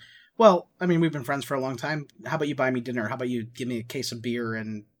friends will be like, well, I mean, we've been friends for a long time. How about you buy me dinner? How about you give me a case of beer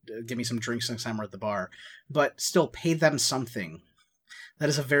and give me some drinks next time we're at the bar? But still pay them something. That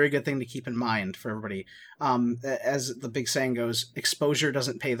is a very good thing to keep in mind for everybody. As the big saying goes, exposure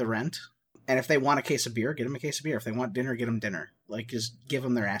doesn't pay the rent. And if they want a case of beer, get them a case of beer. If they want dinner, get them dinner. Like, just give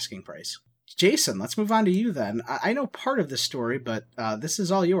them their asking price. Jason, let's move on to you then. I know part of this story, but this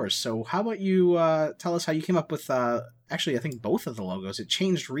is all yours. So how about you tell us how you came up with, actually, I think both of the logos. It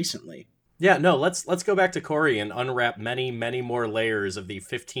changed recently. Yeah, no, let's go back to Corey and unwrap many, many more layers of the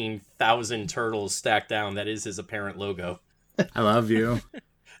 15,000 turtles stacked down that is his apparent logo. I love you.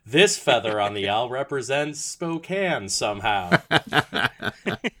 This feather on the owl represents Spokane somehow.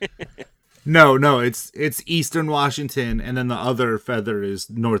 No, it's Eastern Washington, and then the other feather is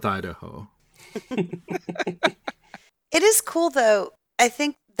North Idaho. It is cool, though. I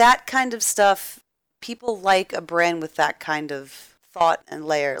think that kind of stuff, people like a brand with that kind of thought and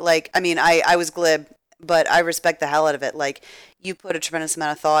layer. Like, I mean, I was glib, but I respect the hell out of it. Like, you put a tremendous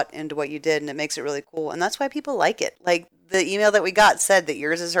amount of thought into what you did, and it makes it really cool. And that's why people like it. Like, the email that we got said that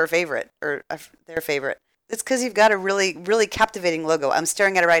yours is her favorite, or their favorite. It's because you've got a really, really captivating logo. I'm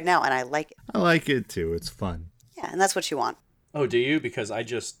staring at it right now, and I like it. I like it, too. It's fun. Yeah, and that's what you want. Oh, do you? Because I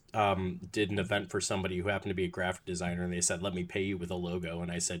just did an event for somebody who happened to be a graphic designer, and they said, let me pay you with a logo.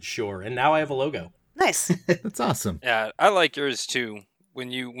 And I said, sure. And now I have a logo. Nice. That's awesome. Yeah, I like yours too.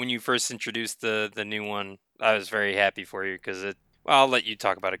 When you first introduced the new one, I was very happy for you because it. Well, I'll let you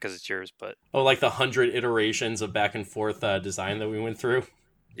talk about it because it's yours. But like the 100 iterations of back and forth design that we went through.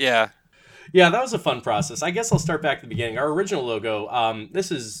 Yeah, that was a fun process. I guess I'll start back at the beginning. Our original logo.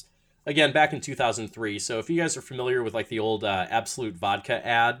 This is again back in 2003. So if you guys are familiar with like the old Absolute Vodka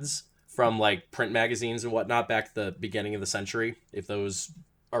ads from like print magazines and whatnot back at the beginning of the century, if those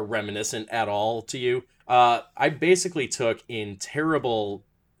are reminiscent at all to you. I basically took in terrible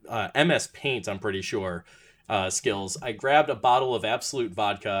MS Paint, I'm pretty sure, skills. I grabbed a bottle of Absolute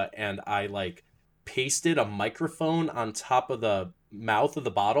Vodka and I like pasted a microphone on top of the mouth of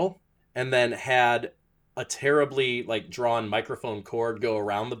the bottle and then had a terribly like drawn microphone cord go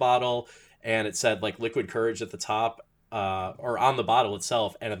around the bottle, and it said like Liquid Courage at the top or on the bottle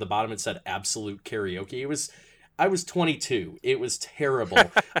itself, and at the bottom it said Absolute Karaoke. I was 22. It was terrible.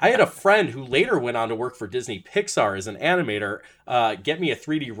 I had a friend who later went on to work for Disney Pixar as an animator get me a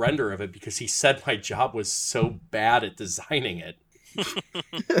 3D render of it because he said my job was so bad at designing it.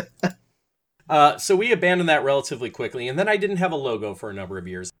 So we abandoned that relatively quickly, and then I didn't have a logo for a number of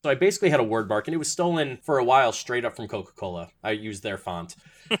years. So I basically had a word mark, and it was stolen for a while straight up from Coca-Cola. I used their font.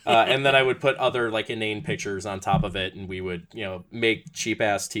 And then I would put other like inane pictures on top of it, and we would, make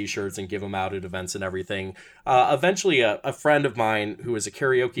cheap-ass t-shirts and give them out at events and everything. Eventually, a friend of mine who was a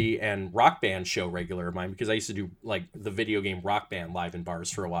karaoke and rock band show regular of mine, because I used to do like the video game Rock Band live in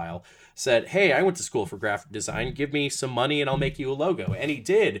bars for a while, said, "Hey, I went to school for graphic design. Give me some money and I'll make you a logo." And he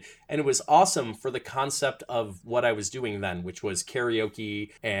did. And it was awesome for the concept of what I was doing then, which was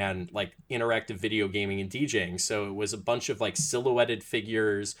karaoke and like interactive video gaming and DJing. So it was a bunch of like silhouetted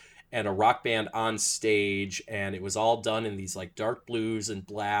figures and a rock band on stage, and it was all done in these like dark blues and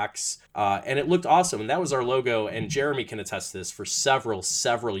blacks, and it looked awesome. And that was our logo, and Jeremy can attest to this, for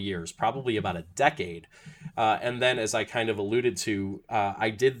several years, probably about a decade. And then, as I kind of alluded to, I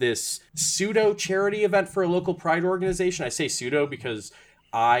did this pseudo charity event for a local pride organization. I say pseudo because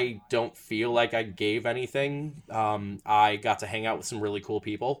I don't feel like I gave anything. I got to hang out with some really cool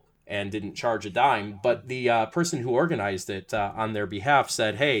people and didn't charge a dime. But the person who organized it on their behalf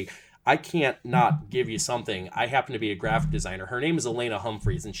said, "Hey, I can't not give you something. I happen to be a graphic designer." Her name is Elena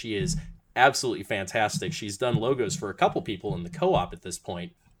Humphreys, and she is absolutely fantastic. She's done logos for a couple people in the co-op at this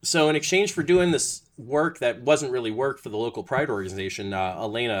point. So in exchange for doing this work that wasn't really work for the local pride organization,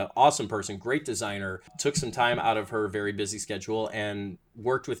 Elena, awesome person, great designer, took some time out of her very busy schedule and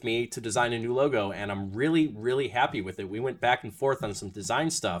worked with me to design a new logo. And I'm really, really happy with it. We went back and forth on some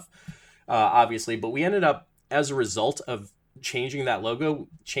design stuff, obviously, but we ended up, as a result of changing that logo,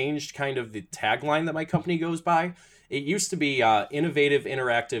 changed kind of the tagline that my company goes by. It used to be innovative,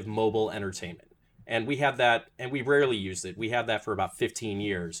 interactive, mobile entertainment. And we had that, and we rarely used it. We had that for about 15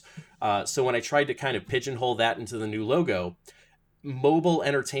 years. So when I tried to kind of pigeonhole that into the new logo, mobile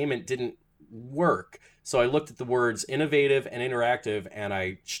entertainment didn't work. So I looked at the words innovative and interactive, and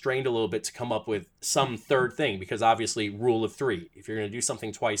I strained a little bit to come up with some third thing, because obviously rule of three. If you're going to do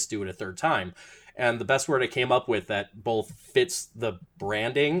something twice, do it a third time. And the best word I came up with that both fits the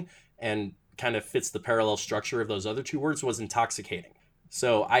branding and kind of fits the parallel structure of those other two words was intoxicating.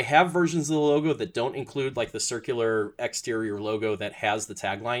 So I have versions of the logo that don't include like the circular exterior logo that has the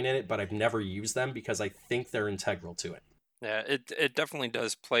tagline in it, but I've never used them because I think they're integral to it. Yeah, it definitely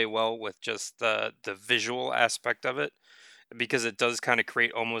does play well with just the visual aspect of it, because it does kind of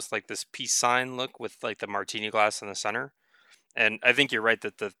create almost like this peace sign look with like the martini glass in the center. And I think you're right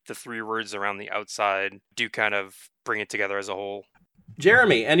that the three words around the outside do kind of bring it together as a whole.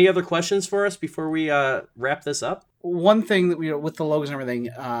 Jeremy, any other questions for us before we wrap this up? One thing that with the logos and everything,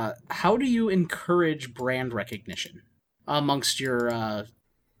 how do you encourage brand recognition amongst your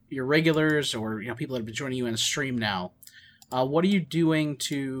regulars or people that have been joining you in a stream now? What are you doing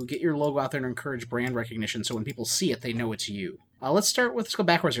to get your logo out there and encourage brand recognition so when people see it, they know it's you? Let's go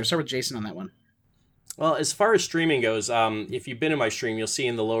backwards here. Start with Jason on that one. Well, as far as streaming goes, if you've been in my stream, you'll see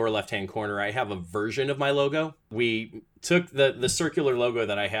in the lower left-hand corner, I have a version of my logo. We took the circular logo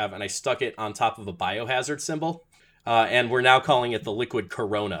that I have and I stuck it on top of a biohazard symbol. And we're now calling it the Liquid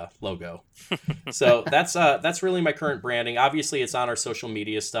Corona logo. So that's really my current branding. Obviously, it's on our social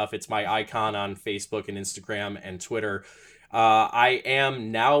media stuff. It's my icon on Facebook and Instagram and Twitter. I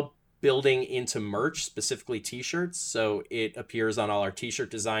am now building into merch, specifically t-shirts. So it appears on all our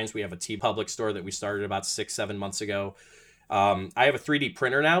t-shirt designs. We have a TeePublic store that we started about 6-7 months ago. I have a 3D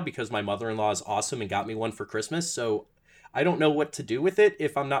printer now because my mother-in-law is awesome and got me one for Christmas. So I don't know what to do with it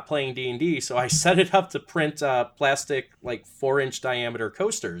if I'm not playing D&D. So I set it up to print plastic, like 4-inch diameter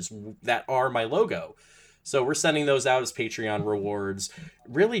coasters that are my logo. So we're sending those out as Patreon rewards.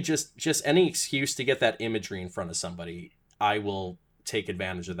 Really just any excuse to get that imagery in front of somebody, I will take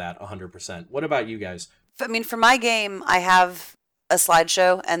advantage of that 100%. What about you guys? I mean, for my game, I have a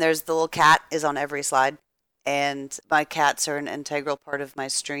slideshow, and there's the little cat is on every slide. And my cats are an integral part of my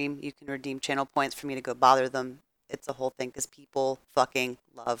stream. You can redeem channel points for me to go bother them. It's a whole thing because people fucking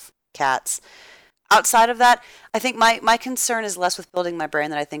love cats. Outside of that, I think my concern is less with building my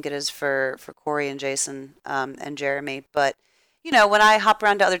brand than I think it is for Corey and Jason and Jeremy. But, when I hop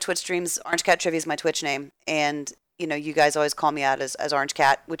around to other Twitch streams, Orange Cat Trivia is my Twitch name. And, you guys always call me out as Orange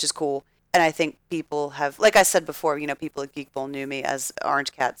Cat, which is cool. And I think people have, like I said before, people at Geek Bowl knew me as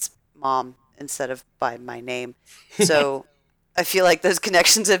Orange Cat's mom instead of by my name. So I feel like those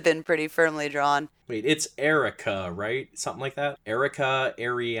connections have been pretty firmly drawn. Wait, it's Erica, right? Something like that? Erica,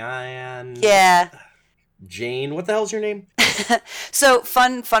 Ariane. Yeah. Jane, what the hell's your name? So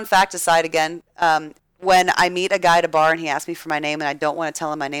fun fact aside again, when I meet a guy at a bar and he asks me for my name and I don't want to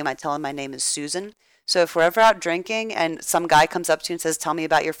tell him my name, I tell him my name is Susan. So if we're ever out drinking and some guy comes up to you and says, "Tell me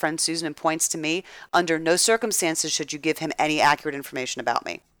about your friend Susan," and points to me, under no circumstances should you give him any accurate information about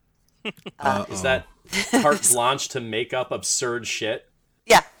me. Is that carte blanche to make up absurd shit?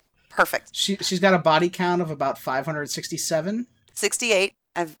 Yeah, perfect. She's got a body count of about 567. 68.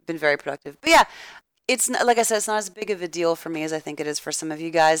 I've been very productive. But yeah, it's not, like I said, it's not as big of a deal for me as I think it is for some of you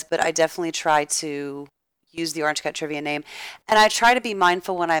guys, but I definitely try to use the Orange Cat Trivia name. And I try to be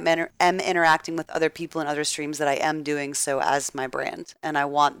mindful when I'm am interacting with other people in other streams that I am doing so as my brand. And I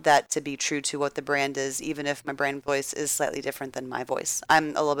want that to be true to what the brand is, even if my brand voice is slightly different than my voice.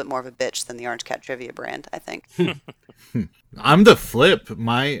 I'm a little bit more of a bitch than the Orange Cat Trivia brand, I think. I'm the flip.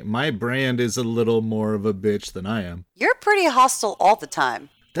 My brand is a little more of a bitch than I am. You're pretty hostile all the time.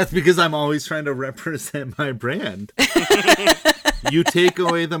 That's because I'm always trying to represent my brand. You take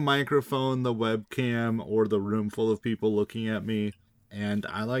away the microphone, the webcam, or the room full of people looking at me, and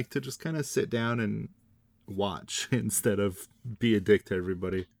I like to just kind of sit down and watch instead of be a dick to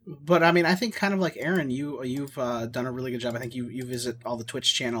everybody. But I mean, I think kind of like Aaron, you've done a really good job. I think you visit all the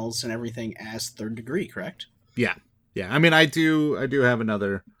Twitch channels and everything as Third Degree, correct? Yeah. I mean, I do have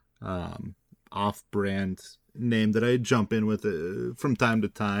another off-brand name that I jump in with from time to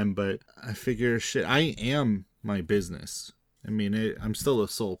time, but I figure shit, I am my business. I mean, I'm still a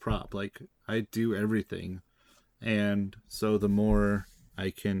sole prop. Like, I do everything. And so the more I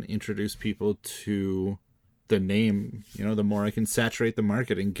can introduce people to the name, the more I can saturate the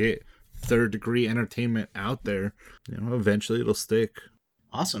market and get Third Degree Entertainment out there. Eventually it'll stick.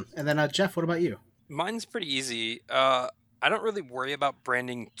 Awesome. And then Jeff, what about you? Mine's pretty easy. I don't really worry about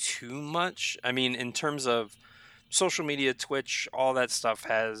branding too much. I mean, in terms of social media, Twitch, all that stuff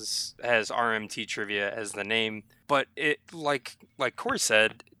has RMT Trivia as the name. But it, like Corey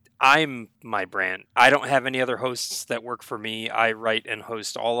said, I'm my brand. I don't have any other hosts that work for me. I write and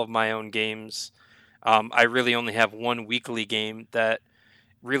host all of my own games. I really only have one weekly game that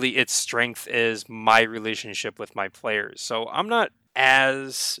really its strength is my relationship with my players. So I'm not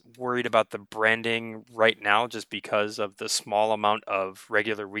as worried about the branding right now just because of the small amount of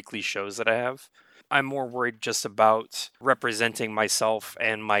regular weekly shows that I have. I'm more worried just about representing myself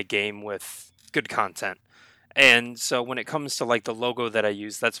and my game with good content. And so when it comes to like the logo that I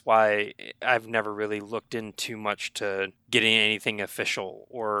use, that's why I've never really looked in too much to getting anything official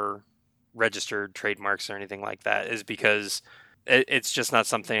or registered trademarks or anything like that, is because it's just not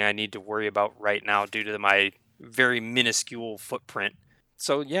something I need to worry about right now due to my very minuscule footprint.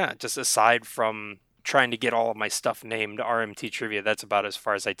 So yeah, just aside from trying to get all of my stuff named RMT Trivia, that's about as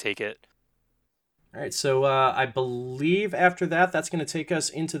far as I take it. All right, so I believe after that's going to take us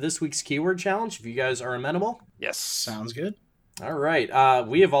into this week's keyword challenge, if you guys are amenable. Yes. Sounds good. All right,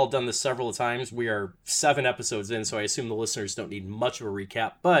 we have all done this several times. We are 7 episodes in, so I assume the listeners don't need much of a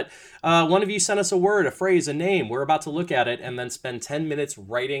recap. But one of you sent us a word, a phrase, a name. We're about to look at it and then spend 10 minutes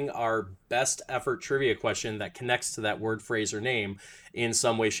writing our best effort trivia question that connects to that word, phrase, or name in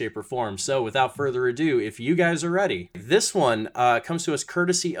some way, shape, or form. So without further ado, if you guys are ready, this one comes to us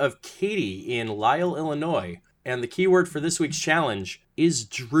courtesy of Katie in Lisle, Illinois. And the keyword for this week's challenge is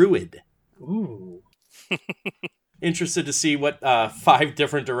druid. Ooh. Interested to see what 5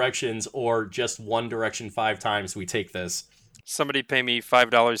 different directions or just one direction 5 times we take this. Somebody pay me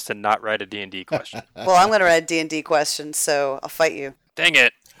 $5 to not write a D&D question. Well, I'm going to write a D&D question, so I'll fight you. Dang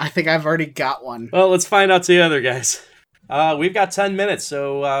it. I think I've already got one. Well, let's find out together, guys. We've got 10 minutes,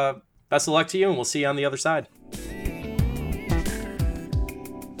 so best of luck to you, and we'll see you on the other side.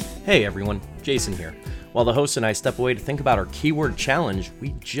 Hey everyone, Jason here. While the host and I step away to think about our keyword challenge,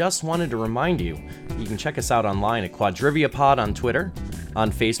 we just wanted to remind you can check us out online at QuadriviaPod on Twitter. On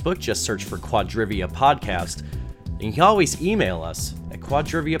Facebook, just search for Quadrivia Podcast. And you can always email us at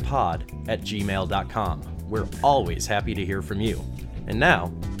quadriviapod@gmail.com. We're always happy to hear from you. And now,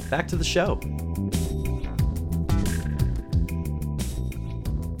 back to the show.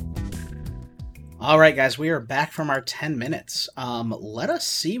 All right, guys, we are back from our 10 minutes. Let us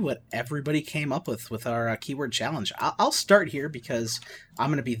see what everybody came up with our keyword challenge. I'll start here because I'm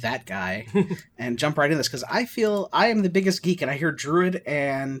going to be that guy and jump right in this because I feel I am the biggest geek, and I hear druid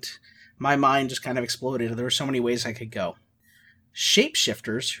and my mind just kind of exploded. There were so many ways I could go.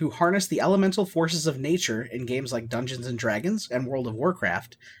 Shapeshifters who harness the elemental forces of nature in games like Dungeons & Dragons and World of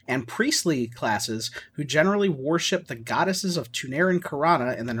Warcraft, and priestly classes who generally worship the goddesses of Tuner and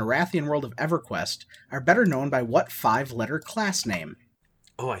Karana in the Nerathian world of EverQuest are better known by what 5-letter class name?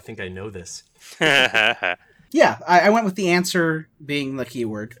 Oh, I think I know this. Yeah, I went with the answer being the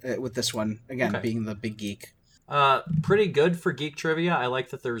keyword with this one, again, Okay. being the big geek. Pretty good for geek trivia. I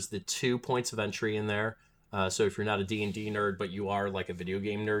like that there's the 2 points of entry in there. So if you're not a D&D nerd, but you are like a video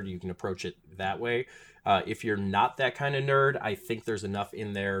game nerd, you can approach it that way. If you're not that kind of nerd, I think there's enough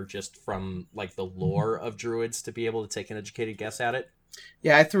in there just from like the lore of druids to be able to take an educated guess at it.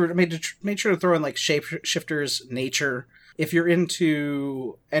 Yeah, made sure to throw in like shapeshifters, nature. If you're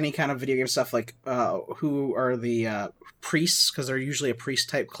into any kind of video game stuff, like who are the priests, because they're usually a priest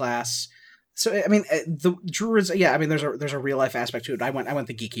type class. So I mean, the druids. Yeah, I mean, there's a real life aspect to it. I went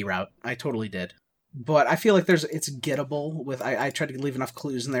the geeky route. I totally did. But I feel like it's gettable with. I tried to leave enough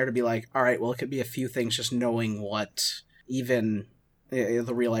clues in there to be like, all right, well, it could be a few things, just knowing what even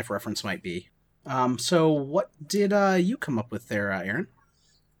the real life reference might be. So what did you come up with there, Aaron?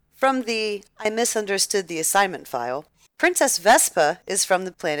 From the I misunderstood the assignment file, Princess Vespa is from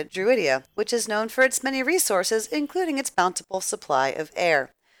the planet Druidia, which is known for its many resources, including its bountiful supply of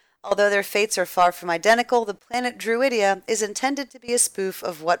air. Although their fates are far from identical, the planet Druidia is intended to be a spoof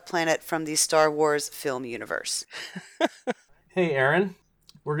of what planet from the Star Wars film universe? Hey, Aaron,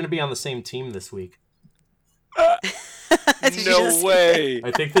 we're going to be on the same team this week. No way. I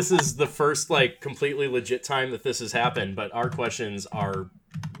think this is the first, like, completely legit time that this has happened, but our questions are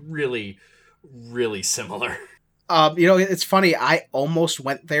really, really similar. It's funny. I almost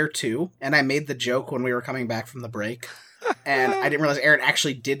went there too, and I made the joke when we were coming back from the break. And I didn't realize Erin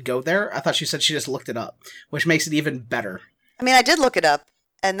actually did go there. I thought she said she just looked it up, which makes it even better. I mean, I did look it up,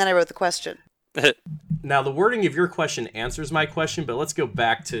 and then I wrote the question. Now, the wording of your question answers my question, but let's go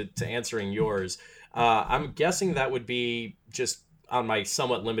back to answering yours. I'm guessing that would be, just on my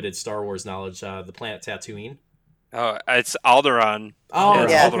somewhat limited Star Wars knowledge, the planet Tatooine. Oh, it's Alderaan. Oh,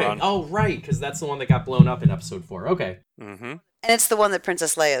 yeah. Okay. Alderaan. Oh, right, because that's the one that got blown up in Episode 4. Okay. Mm-hmm. And it's the one that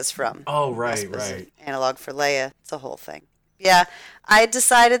Princess Leia is from. Oh, right, Vespa's an right. analog for Leia. It's a whole thing. Yeah, I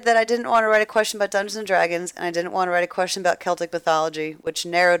decided that I didn't want to write a question about Dungeons and Dragons, and I didn't want to write a question about Celtic mythology, which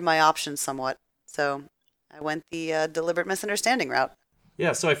narrowed my options somewhat. So I went the deliberate misunderstanding route.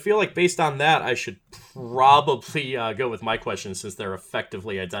 Yeah, so I feel like based on that, I should probably go with my questions since they're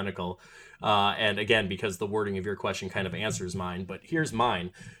effectively identical. And again, because the wording of your question kind of answers mine. But here's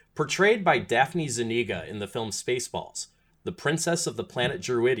mine. Portrayed by Daphne Zuniga in the film Spaceballs, the princess of the planet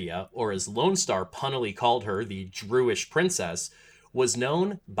Druidia, or as Lone Star punnily called her, the Druish princess, was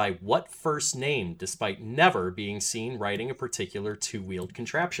known by what first name, despite never being seen riding a particular two-wheeled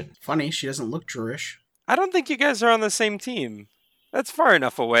contraption? Funny, she doesn't look Druish. I don't think you guys are on the same team. That's far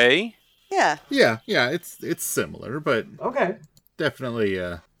enough away. Yeah. Yeah, it's similar, but Okay. definitely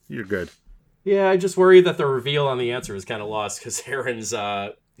you're good. Yeah, I just worry that the reveal on the answer is kind of lost because Aaron's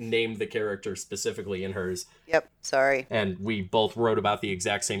named the character specifically in hers. Yep, sorry. And we both wrote about the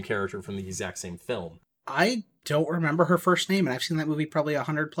exact same character from the exact same film. I don't remember her first name, and I've seen that movie probably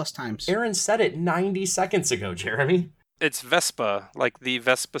 100+ times. Aaron said it 90 seconds ago, Jeremy. It's Vespa, like the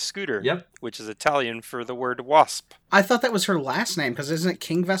Vespa scooter. Yep. Which is Italian for the word wasp. I thought that was her last name, because isn't it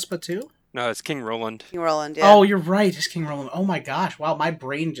King Vespa too? No, it's King Roland. King Roland, yeah. Oh, you're right. It's King Roland. Oh my gosh. Wow, my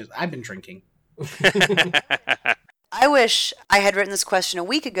brain I've been drinking. I wish I had written this question a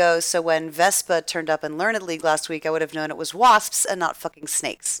week ago, so when Vespa turned up in Learned League last week, I would have known it was wasps and not fucking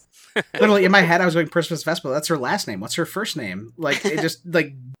snakes. Literally, in my head, I was going Princess Vespa. That's her last name. What's her first name? Like, it just,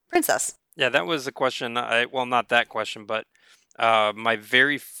 like... Princess. Yeah, that was a question. Well, not that question, but my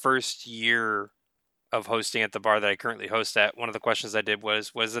very first year of hosting at the bar that I currently host at, one of the questions I did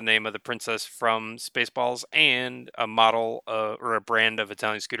was the name of the princess from Spaceballs and a model or a brand of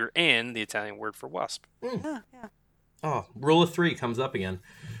Italian scooter and the Italian word for wasp. Yeah. Oh, rule of 3 comes up again.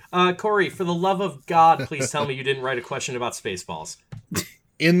 Corey, for the love of God, please tell me you didn't write a question about Spaceballs.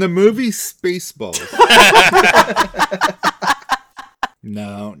 In the movie Spaceballs.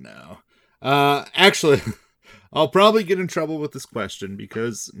 No. Actually, I'll probably get in trouble with this question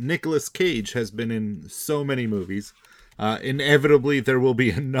because Nicolas Cage has been in so many movies. Inevitably, there will be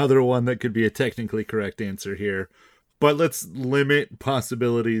another one that could be a technically correct answer here. But let's limit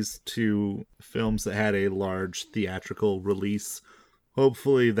possibilities to films that had a large theatrical release.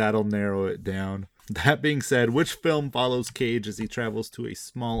 Hopefully, that'll narrow it down. That being said, which film follows Cage as he travels to a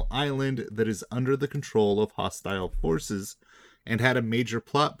small island that is under the control of hostile forces and had a major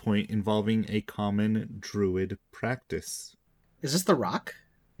plot point involving a common druid practice? Is this The Rock?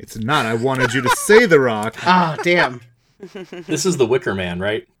 It's not. I wanted you to say The Rock. Ah, damn. This is The Wicker Man,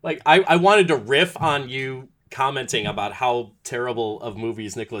 right? Like, I wanted to riff on you commenting about how terrible of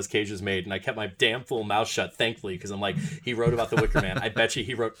movies Nicolas Cage has made, and I kept my damn full mouth shut, thankfully, because I'm like, he wrote about The Wicker Man. I bet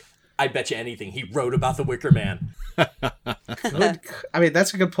you anything he wrote about The Wicker Man. Good. I mean,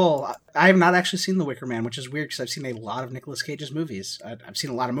 that's a good pull. I have not actually seen The Wicker Man, which is weird because I've seen a lot of Nicolas Cage's movies. I've seen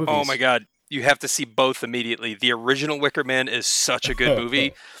a lot of movies. Oh my god, you have to see both immediately. The original Wicker Man is such a good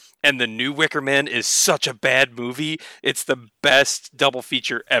movie, and the new Wicker Man is such a bad movie. It's the best double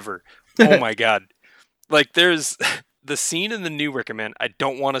feature ever. Oh my god. Like, there's the scene in the new Wicker Man, I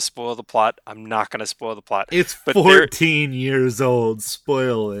don't want to spoil the plot. I'm not going to spoil the plot. It's But 14 years old.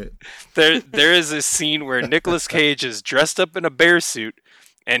 Spoil it. there is a scene where Nicolas Cage is dressed up in a bear suit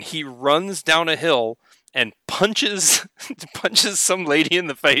and he runs down a hill and punches some lady in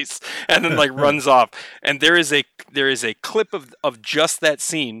the face and then like runs off. And there is a clip of just that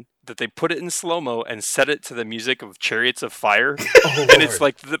scene that they put it in slow-mo and set it to the music of Chariots of Fire. And it's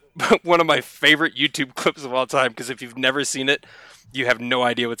like one of my favorite YouTube clips of all time, because if you've never seen it, you have no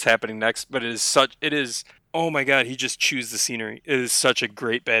idea what's happening next. But it is, oh my God, he just chews the scenery. It is such a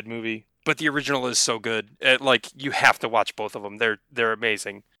great bad movie. But the original is so good. Like, you have to watch both of them. They're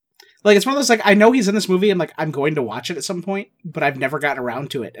amazing. Like, it's one of those, like, I know he's in this movie, and, like, I'm going to watch it at some point, but I've never gotten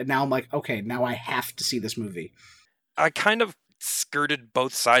around to it. And now I'm like, okay, now I have to see this movie. I kind of skirted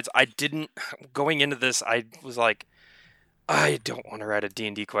both sides. Going into this, I was like, I don't want to write a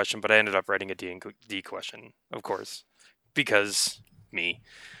D&D question, but I ended up writing a D&D question, of course, because me.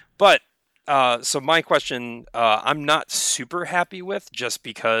 But, so my question, I'm not super happy with, just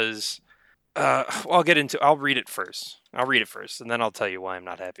because, I'll read it first, and then I'll tell you why I'm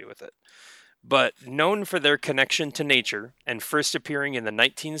not happy with it. But known for their connection to nature, and first appearing in the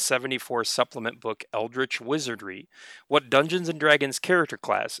 1974 supplement book Eldritch Wizardry, what Dungeons & Dragons character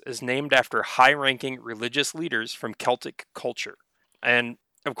class is named after high-ranking religious leaders from Celtic culture? And,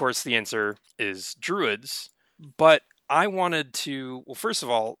 of course, the answer is Druids. But I wanted to... Well, first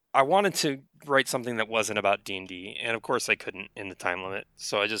of all, I wanted to write something that wasn't about D&D, and of course I couldn't in the time limit,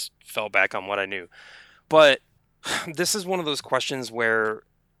 so I just fell back on what I knew. But this is one of those questions where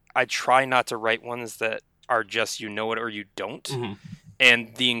I try not to write ones that are just you know it or you don't. Mm-hmm.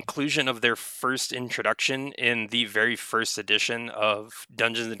 And the inclusion of their first introduction in the very first edition of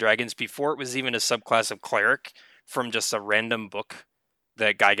Dungeons & Dragons, before it was even a subclass of cleric, from just a random book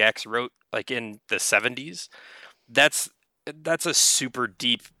that Gygax wrote like in the 70s, that's a super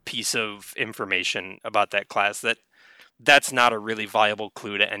deep piece of information about that class that's not a really viable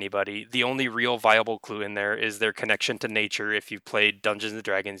clue to anybody. The only real viable clue in there is their connection to nature. If you've played Dungeons &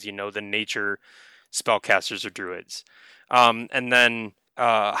 Dragons, you know the nature spellcasters are druids. And then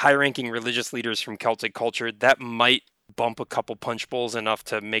high-ranking religious leaders from Celtic culture, that might bump a couple punch bowls enough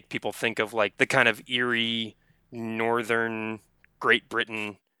to make people think of like the kind of eerie northern Great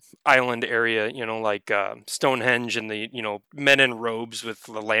Britain island area, like Stonehenge and the, men in robes with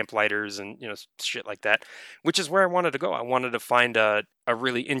the lamplighters and, shit like that, which is where I wanted to go. I wanted to find a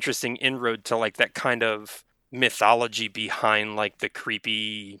really interesting inroad to like that kind of mythology behind like the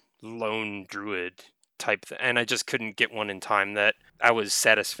creepy lone druid type and I just couldn't get one in time that I was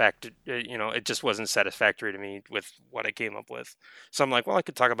satisfactory. It just wasn't satisfactory to me with what I came up with. So I'm like, well, I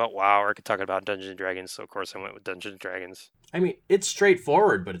could talk about WoW or I could talk about Dungeons & Dragons. So of course I went with Dungeons & Dragons. I mean, it's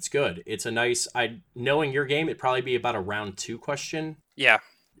straightforward, but it's good. It's a nice, knowing your game, it'd probably be about a round 2 question. Yeah.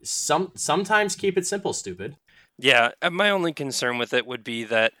 Sometimes keep it simple, stupid. Yeah. My only concern with it would be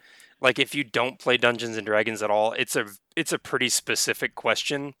that, like, if you don't play Dungeons & Dragons at all, it's a pretty specific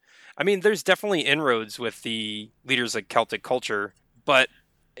question. I mean, there's definitely inroads with the leaders of Celtic culture, but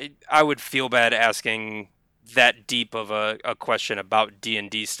I would feel bad asking that deep of a question about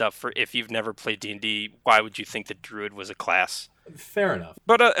D&D stuff. For if you've never played D&D, why would you think that Druid was a class? Fair enough.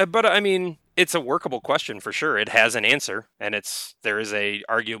 But I mean, it's a workable question for sure. It has an answer, and there is a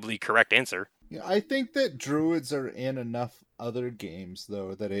arguably correct answer. Yeah, I think that Druids are in enough other games,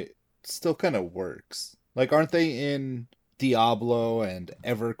 though, that it still kind of works. Like, aren't they in Diablo and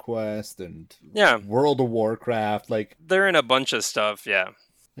EverQuest and World of Warcraft? Like, they're in a bunch of stuff. Yeah,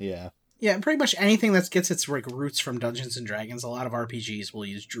 pretty much anything that gets its like roots from Dungeons & Dragons. A lot of RPGs will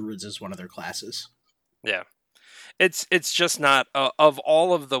use druids as one of their classes. Yeah, it's just not of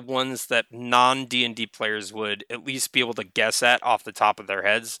all of the ones that non-D&D players would at least be able to guess at off the top of their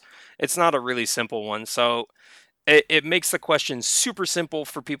heads. It's not a really simple one, so it makes the question super simple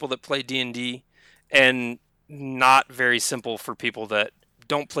for people that play D&D and not very simple for people that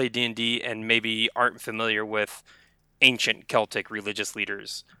don't play D&D and maybe aren't familiar with ancient Celtic religious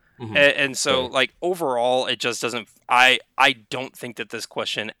leaders. Mm-hmm. And so, like, overall, it just doesn't... I don't think that this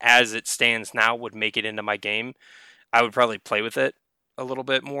question, as it stands now, would make it into my game. I would probably play with it a little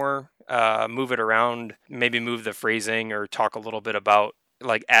bit more, move it around, maybe move the phrasing or talk a little bit about,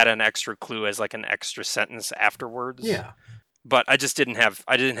 like, add an extra clue as, like, an extra sentence afterwards. Yeah. But I just didn't have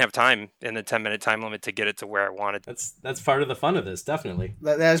time in the 10-minute time limit to get it to where I wanted. That's part of the fun of this, definitely.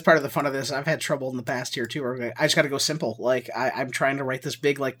 That is part of the fun of this. I've had trouble in the past here too. Where I just got to go simple. Like I'm trying to write this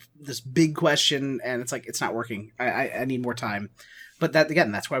big question, and it's like it's not working. I need more time. But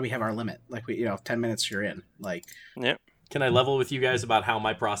that's why we have our limit. Like 10 minutes you're in. Like, yeah. Can I level with you guys about how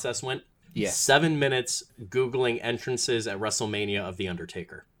my process went? Yes. 7 minutes Googling entrances at WrestleMania of The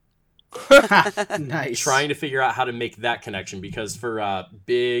Undertaker. Nice. Trying to figure out how to make that connection, because for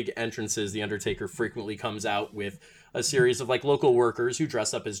big entrances, The Undertaker frequently comes out with a series of like local workers who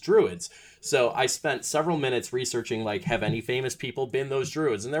dress up as druids. So I spent several minutes researching like, have any famous people been those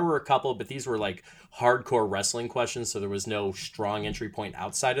druids? And there were a couple, but these were like hardcore wrestling questions, so there was no strong entry point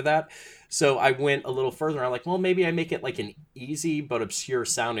outside of that. So I went a little further. I'm like, well, maybe I make it like an easy but obscure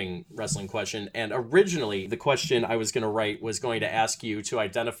sounding wrestling question. And originally the question I was going to write was going to ask you to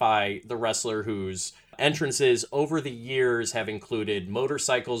identify the wrestler whose entrances over the years have included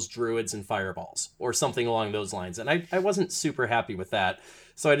motorcycles, druids, and fireballs, or something along those lines. And I wasn't super happy with that.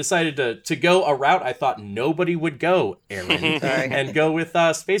 So I decided to go a route I thought nobody would go, Aaron, and go with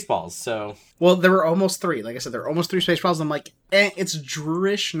Spaceballs. So, well, there were almost 3. Like I said, there were almost 3 Spaceballs. And I'm like, it's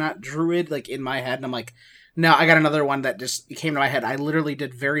Druish, not Druid, like in my head. And I'm like, no, I got another one that just came to my head. I literally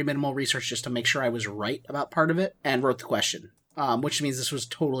did very minimal research just to make sure I was right about part of it and wrote the question, which means this was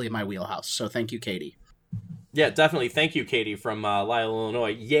totally in my wheelhouse. So thank you, Katie. Yeah, definitely. Thank you, Katie from Lisle,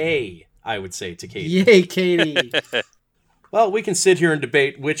 Illinois. Yay, I would say to Katie. Yay, Katie. Well, we can sit here and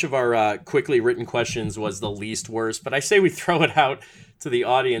debate which of our quickly written questions was the least worst, but I say we throw it out to the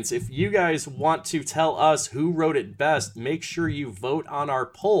audience. If you guys want to tell us who wrote it best, make sure you vote on our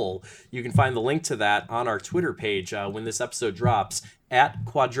poll. You can find the link to that on our Twitter page when this episode drops, at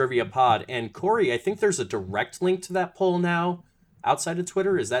QuadriviaPod. And Corey, I think there's a direct link to that poll now outside of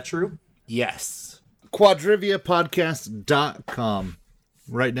Twitter. Is that true? Yes. QuadriviaPodcast.com.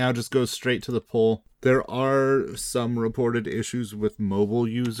 Right now, just go straight to the poll. There are some reported issues with mobile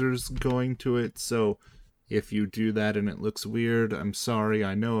users going to it, so if you do that and it looks weird, I'm sorry,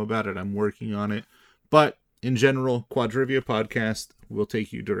 I know about it, I'm working on it. But in general, Quadrivia Podcast will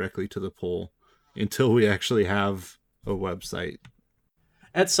take you directly to the poll until we actually have a website.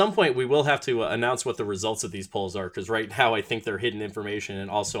 At some point, we will have to announce what the results of these polls are, because right now I think they're hidden information,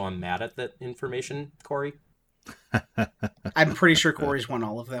 and also I'm mad at that information, Corey. I'm pretty sure Corey's won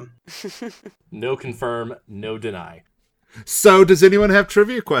all of them. No confirm, no deny. So, does anyone have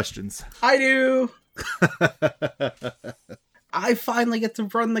trivia questions? I do. I finally get to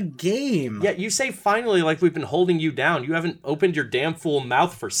run the game. Yeah, you say finally like we've been holding you down. You haven't opened your damn fool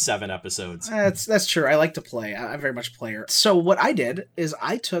mouth for 7 episodes. That's true. I like to play. I'm very much a player. So what I did is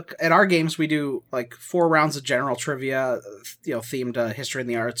I took, at our games, we do like 4 rounds of general trivia, themed to history and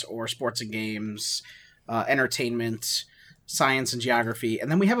the arts or sports and games, entertainment, science and geography,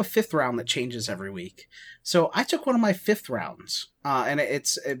 and then we have a 5th round that changes every week. So I took one of my 5th rounds, and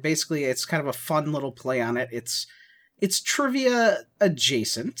it's kind of a fun little play on it. It's trivia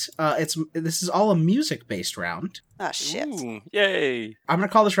adjacent. This is all a music based round. Oh shit! Ooh, yay! I'm gonna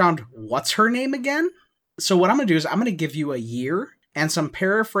call this round "What's Her Name Again?" So what I'm gonna do is I'm gonna give you a year and some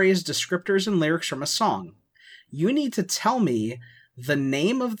paraphrased descriptors and lyrics from a song. You need to tell me the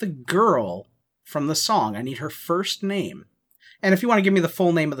name of the girl from the song. I need her first name. And if you want to give me the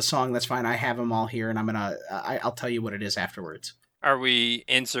full name of the song, that's fine. I have them all here, and I'll tell you what it is afterwards. Are we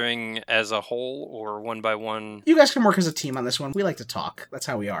answering as a whole or one by one? You guys can work as a team on this one. We like to talk. That's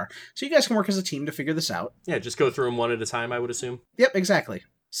how we are. So you guys can work as a team to figure this out. Yeah, just go through them one at a time, I would assume. Yep, exactly.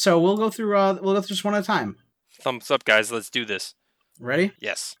 So we'll go through just one at a time. Thumbs up, guys. Let's do this. Ready?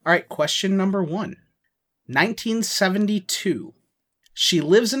 Yes. All right, question number 1. 1972. She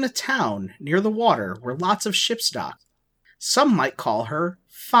lives in a town near the water where lots of ships dock. Some might call her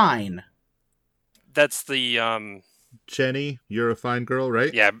fine. That's the Jenny, you're a fine girl,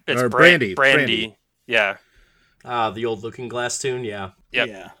 right? Yeah, it's or Brandy. Brandy. Yeah. The old Looking Glass tune, yeah. Yep.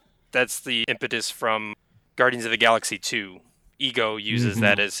 Yeah. That's the impetus from Guardians of the Galaxy 2. Ego uses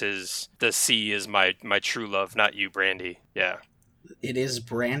that as the sea is my true love, not you, Brandy. Yeah. It is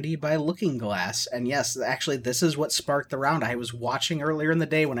Brandy by Looking Glass. And yes, actually, this is what sparked the round. I was watching earlier in the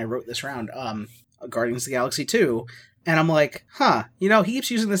day when I wrote this round, Guardians of the Galaxy 2, and I'm like, he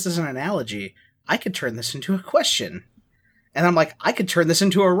keeps using this as an analogy. I could turn this into a question. And I'm like, I could turn this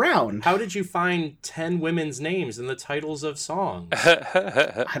into a round. How did you find 10 women's names in the titles of songs?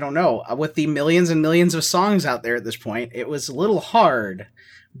 I don't know. With the millions and millions of songs out there at this point, it was a little hard.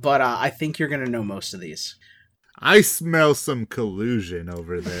 But I think you're going to know most of these. I smell some collusion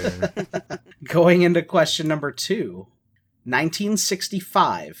over there. Going into question number 2.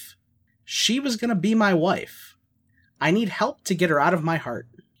 1965. She was going to be my wife. I need help to get her out of my heart.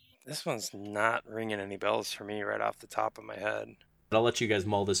 This one's not ringing any bells for me right off the top of my head. I'll let you guys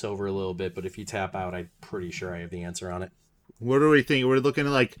mull this over a little bit, but if you tap out, I'm pretty sure I have the answer on it. What do we think? We're looking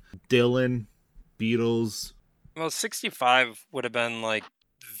at like Dylan, Beatles. Well, 65 would have been like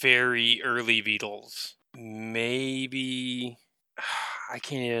very early Beatles. Maybe I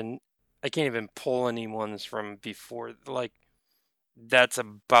can't even. I can't even pull any ones from before. Like, that's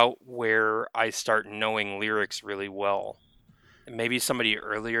about where I start knowing lyrics really well. Maybe somebody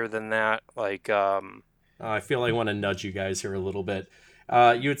earlier than that, like I feel like I want to nudge you guys here a little bit.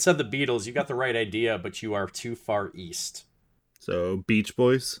 You had said the Beatles. You got the right idea, but you are too far east. So, Beach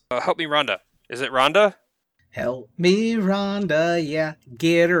Boys. Help me, Rhonda. Is it Rhonda? Help me, Rhonda, yeah.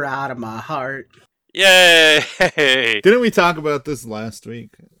 Get her out of my heart. Yay! Didn't we talk about this last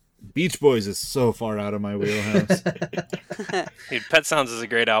week? Beach Boys is so far out of my wheelhouse. Dude, Pet Sounds is a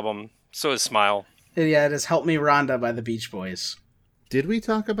great album. So is Smile. Yeah, it is Help Me, Rhonda by the Beach Boys. Did we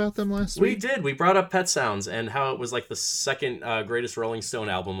talk about them last week? We did. We brought up Pet Sounds and how it was like the second greatest Rolling Stone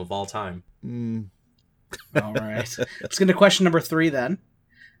album of all time. All right. Let's get to question number 3 then.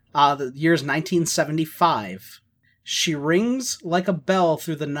 The year's 1975. She rings like a bell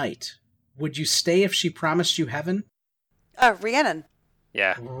through the night. Would you stay if she promised you heaven? Rhiannon.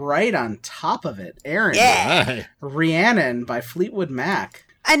 Yeah. Right on top of it. Aaron. Yeah. Right. Rhiannon by Fleetwood Mac.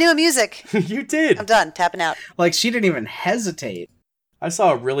 I knew music. You did. I'm done. Tapping out. Like, she didn't even hesitate. I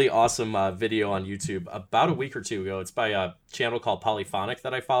saw a really awesome video on YouTube about a week or two ago. It's by a channel called Polyphonic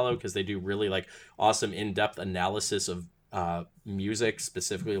that I follow because they do really like awesome in-depth analysis of music,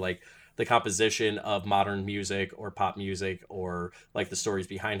 specifically like the composition of modern music or pop music or like the stories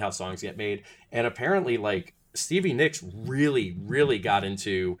behind how songs get made. And apparently like Stevie Nicks really, really got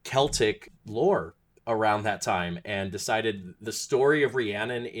into Celtic lore around that time and decided the story of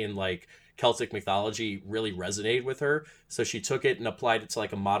Rhiannon in like Celtic mythology really resonated with her. So she took it and applied it to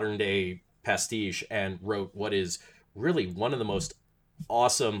like a modern day pastiche and wrote what is really one of the most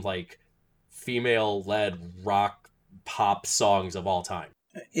awesome like female led rock pop songs of all time.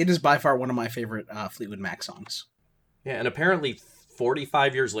 It is by far one of my favorite Fleetwood Mac songs. Yeah, and apparently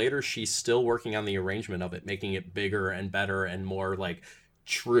 45 years later, she's still working on the arrangement of it, making it bigger and better and more like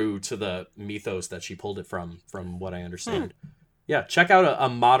true to the mythos that she pulled it from what I understand. Yeah, check out a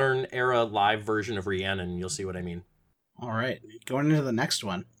modern era live version of Rhiannon and you'll see what I mean. All right, going into the next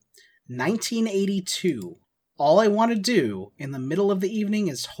one. 1982. All I want to do in the middle of the evening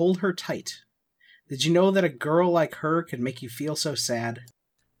is hold her tight. Did you know that a girl like her could make you feel so sad?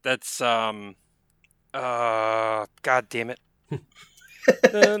 That's God damn it.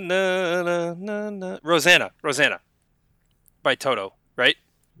 Na, na, na, na. Rosanna by Toto, right?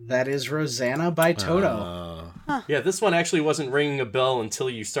 That is Rosanna by Toto. Yeah, this one actually wasn't ringing a bell until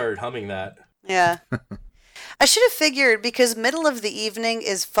you started humming that. Yeah. I should have figured because middle of the evening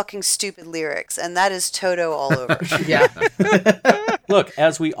is fucking stupid lyrics, and that is Toto all over. Yeah. Look,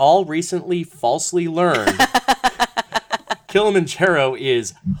 as we all recently falsely learned, Kilimanjaro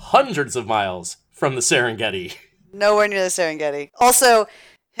is hundreds of miles from the Serengeti. Nowhere near the Serengeti. Also,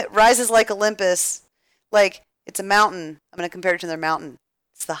 it rises like Olympus. Like, it's a mountain. I'm going to compare it to their mountain.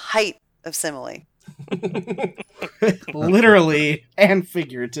 It's the height of Simile. Literally and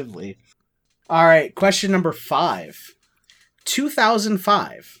figuratively. All right, question number 5.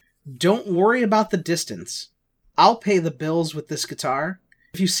 2005. Don't worry about the distance. I'll pay the bills with this guitar.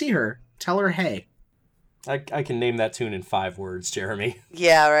 If you see her, tell her hey. I can name that tune in 5 words, Jeremy.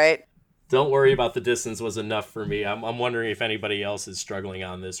 Yeah, right? Don't worry about the distance was enough for me. I'm wondering if anybody else is struggling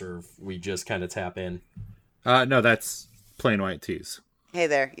on this or if we just kind of tap in. No, that's Plain White Tees. Hey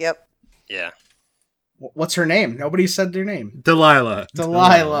there. Yep. Yeah. What's her name? Nobody said their name. Delilah.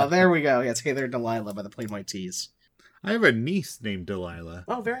 There we go. Yes, Hey There, Delilah by the Plain White Tees. I have a niece named Delilah.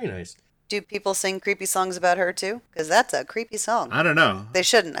 Oh, very nice. Do people sing creepy songs about her too? Because that's a creepy song. I don't know. They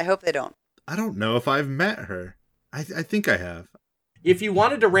shouldn't. I hope they don't. I don't know if I've met her. I think I have. If you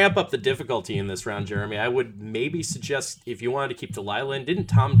wanted to ramp up the difficulty in this round, Jeremy, I would maybe suggest if you wanted to keep Delilah in, didn't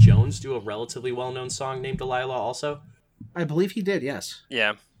Tom Jones do a relatively well-known song named Delilah also? I believe he did, yes.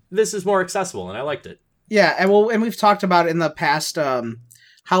 Yeah. This is more accessible, and I liked it. Yeah, and we've talked about in the past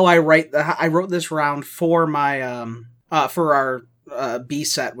how I wrote this round for my for our B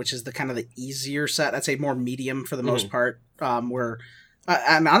set, which is the kind of the easier set. I'd say more medium for the most part. Where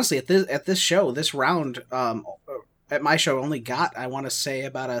and honestly, at this show, this round at my show only got, I want to say,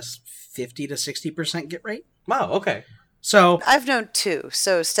 about a 50 to 60% get rate. Wow. Okay. So I've known 2,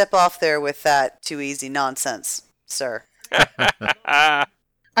 so step off there with that too easy nonsense, sir.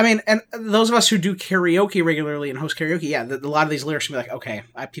 I mean, and those of us who do karaoke regularly and host karaoke, yeah, a lot of these lyrics can be like, okay,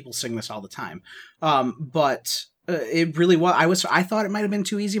 people sing this all the time. But it really was. I thought it might have been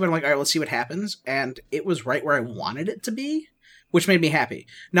too easy, but I'm like, all right, let's see what happens. And it was right where I wanted it to be, which made me happy.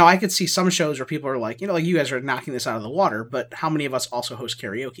 Now, I could see some shows where people are like, like you guys are knocking this out of the water, but how many of us also host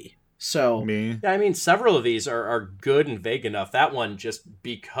karaoke? So Me. Yeah, I mean, several of these are good and vague enough. That one, just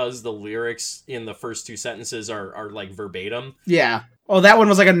because the lyrics in the first two sentences are like verbatim. yeah. Oh, that one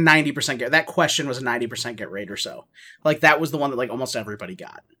was like a 90% get. That question was a 90% get rate or so. Like that was the one that like almost everybody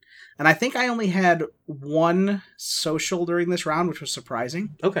got. And I think I only had one social during this round, which was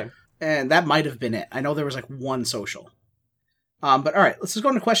surprising. Okay. And that might have been it. I know there was like one social. But all right, let's just go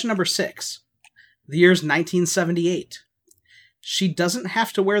into question number 6. The year's 1978. She doesn't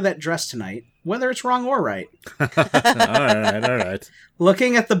have to wear that dress tonight, whether it's wrong or right. All right.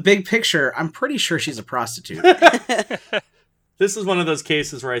 Looking at the big picture, I'm pretty sure she's a prostitute. This is one of those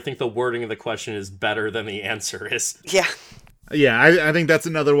cases where I think the wording of the question is better than the answer is. Yeah. Yeah, I think that's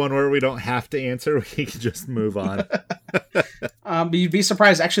another one where we don't have to answer. We can just move on. But you'd be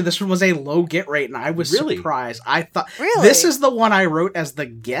surprised. Actually, this one was a low get rate, and I was Really? surprised. I thought Really? this is the one I wrote as the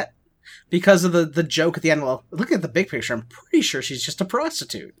get because of the joke at the end. Well, look at the big picture. I'm pretty sure she's just a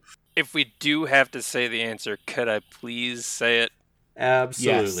prostitute. If we do have to say the answer, could I please say it?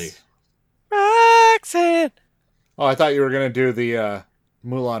 Absolutely. Yes. Roxanne! Oh, I thought you were gonna do the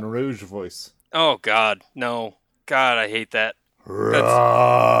Moulin Rouge voice. Oh, God. No. God, I hate that.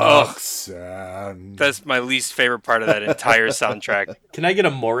 Roxanne. That's my least favorite part of that entire soundtrack. Can I get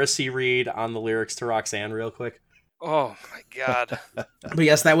a Morrissey read on the lyrics to Roxanne real quick? Oh, my God. But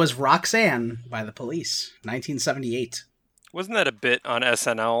yes, that was Roxanne by the Police, 1978. Wasn't that a bit on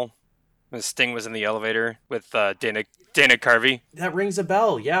SNL? When Sting was in the elevator with Dana Carvey. That rings a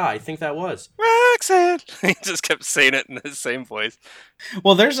bell. Yeah, I think that was. Roxanne! He just kept saying it in the same voice.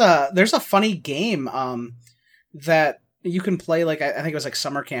 Well, there's a funny game that you can play, like I think it was like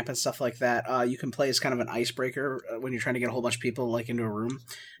summer camp and stuff like that. You can play as kind of an icebreaker when you're trying to get a whole bunch of people like into a room,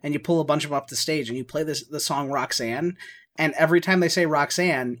 and you pull a bunch of them up the stage, and you play the song Roxanne, and every time they say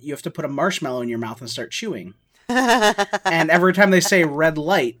Roxanne, you have to put a marshmallow in your mouth and start chewing. And every time they say red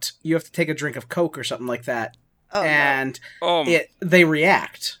light, you have to take a drink of Coke or something like that, Oh, and Oh, they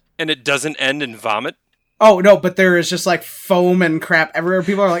react. and it doesn't end in vomit? Oh no, but there is just like foam and crap everywhere.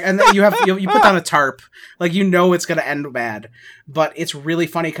 People are like, and then you put down a tarp, like you know it's gonna end bad. But it's really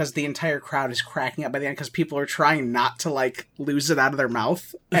funny because the entire crowd is cracking up by the end because people are trying not to like lose it out of their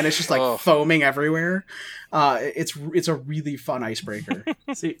mouth, and it's just like Oh. foaming everywhere. It's a really fun icebreaker.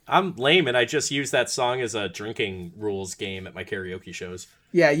 See, I'm lame, and I just use that song as a drinking rules game at my karaoke shows.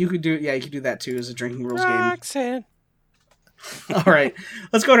 Yeah, you could do that too as a drinking rules game. Roxanne. All right,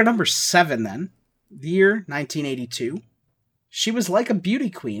 let's go to number 7 then. The year 1982. She was like a beauty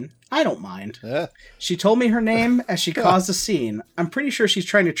queen. I don't mind. Yeah. She told me her name as she caused a scene. I'm pretty sure she's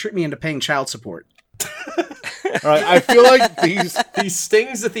trying to trick me into paying child support. All right. I feel like These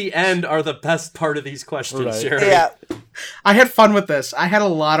stings at the end are the best part of these questions, Right. Jeremy. Yeah. I had fun with this. I had a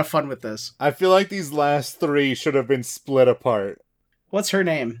lot of fun with this. I feel like these last 3 should have been split apart. What's her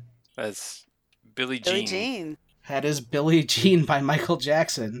name? That's Billie Billie Jean. Jean. That is Billie Jean by Michael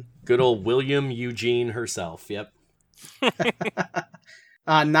Jackson. Good old William Eugene herself. Yep.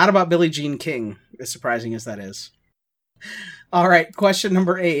 Not about Billie Jean King, as surprising as that is. All right, question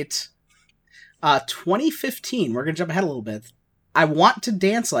number 8. 2015. We're going to jump ahead a little bit. I want to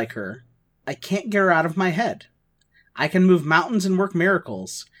dance like her. I can't get her out of my head. I can move mountains and work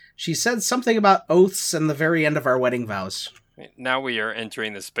miracles. She said something about oaths and the very end of our wedding vows. Now we are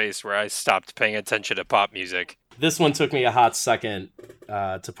entering the space where I stopped paying attention to pop music. This one took me a hot second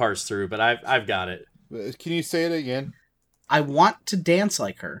to parse through, but I've got it. Can you say it again? I want to dance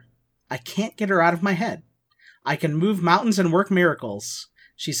like her. I can't get her out of my head. I can move mountains and work miracles.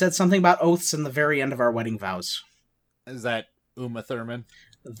 She said something about oaths and the very end of our wedding vows. Is that Uma Thurman?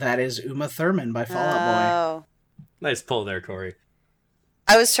 That is Uma Thurman by Fall Out Oh. Nice pull there, Corey.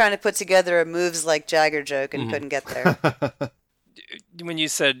 I was trying to put together a moves like Jagger joke and couldn't get there. When you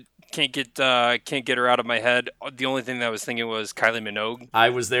said can't get her out of my head, the only thing that I was thinking was Kylie Minogue. I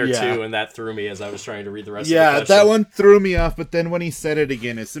was there Yeah. too, and that threw me as I was trying to read the rest of the Yeah, question. that one threw me off, but then when he said it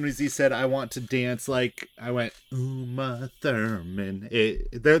again, as soon as he said, I want to dance like, I went, Uma Thurman.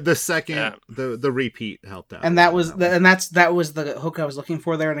 The second, Yeah. the repeat helped out. And that was that was the hook I was looking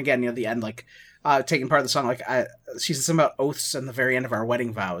for there. And again, the end, like taking part of the song, like she said something about oaths and the very end of our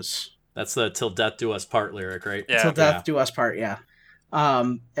wedding vows. That's the "Till Death Do Us Part" lyric, right? Yeah. Till death do us part, yeah.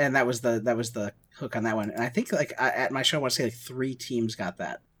 And that was the hook on that one. And I think like at my show, I want to say like 3 teams got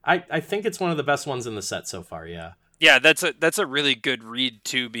that. I think it's one of the best ones in the set so far. Yeah. Yeah, that's a really good read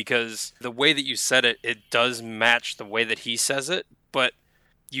too, because the way that you said it, it does match the way that he says it, but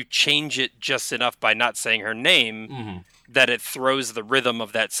you change it just enough by not saying her name Mm-hmm. that it throws the rhythm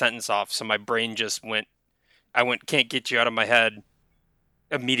of that sentence off. So my brain just went, can't get you out of my head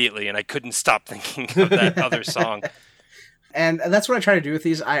immediately, and I couldn't stop thinking of that other song. And that's what I try to do with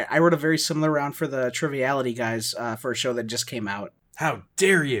these. I wrote a very similar round for the Triviality guys for a show that just came out. How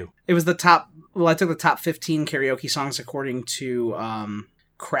dare you? It was I took the top 15 karaoke songs according to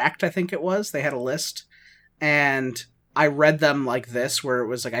Cracked, I think it was. They had a list. And I read them like this, where it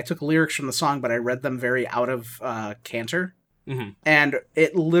was like I took lyrics from the song, but I read them very out of canter. Mm-hmm. And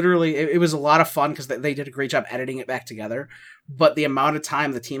it literally, it was a lot of fun because they did a great job editing it back together. But the amount of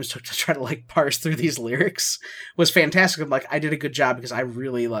time the teams took to try to like parse through these lyrics was fantastic. I'm like, I did a good job because I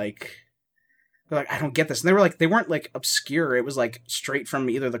really they're like, I don't get this. And they weren't like obscure. It was like straight from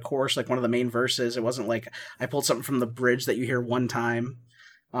either the chorus, like one of the main verses. It wasn't like I pulled something from the bridge that you hear one time.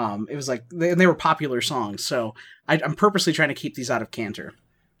 It was like, they were popular songs. So I'm purposely trying to keep these out of canter.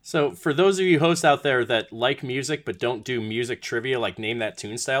 So for those of you hosts out there that like music but don't do music trivia, like Name That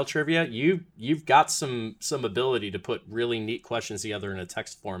Tune style trivia, you've got some ability to put really neat questions together in a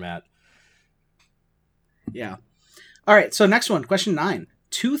text format. Yeah. All right, so next one, question 9.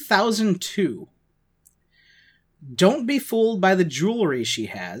 2002. Don't be fooled by the jewelry she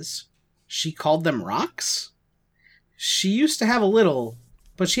has. She called them rocks? She used to have a little,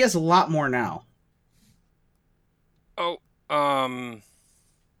 but she has a lot more now. Oh, I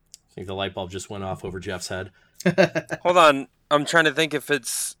think the light bulb just went off over Jeff's head. Hold on. I'm trying to think if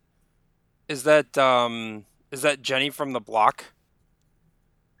it's... Is that Jenny from the Block?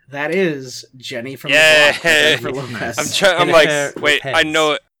 That is Jenny from the Block. Jennifer Lopez. I'm like, wait, I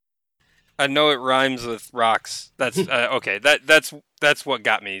know it. I know it rhymes with rocks. That's okay. That's what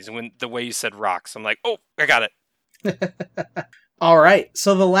got me. Is when the way you said rocks. I'm like, oh, I got it. All right.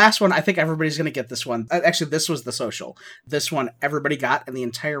 So the last one, I think everybody's going to get this one. Actually, this was the social. This one everybody got, and the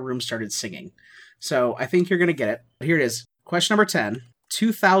entire room started singing. So I think you're going to get it. Here it is. Question number 10.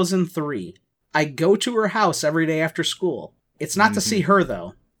 2003. I go to her house every day after school. It's not to see her,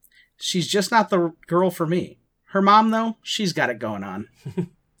 though. She's just not the girl for me. Her mom, though, she's got it going on.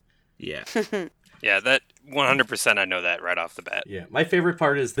 Yeah. Yeah, that 100% I know that right off the bat. Yeah. My favorite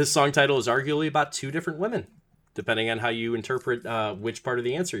part is this song title is arguably about two different women, depending on how you interpret which part of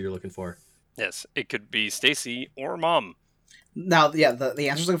the answer you're looking for. Yes, it could be Stacy or Mom. Now, yeah, the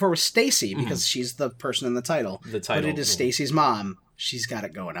answer I was looking for was Stacy, because she's the person in the title. The title. But it is Stacy's mom. She's got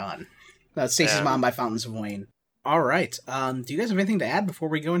it going on. That's Stacy's Mom by Fountains of Wayne. All right. Do you guys have anything to add before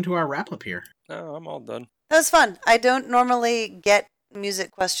we go into our wrap-up here? No, I'm all done. That was fun. I don't normally get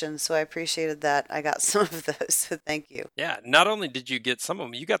music questions, so I appreciated that. I got some of those, so thank you. Yeah, not only did you get some of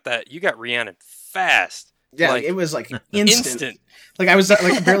them, you got Rhiannon fast. Yeah, it was like instant. Like I was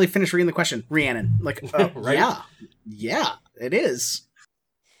like barely finished reading the question. Rhiannon, like, right? Yeah, it is.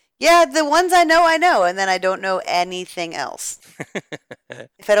 Yeah, the ones I know, and then I don't know anything else.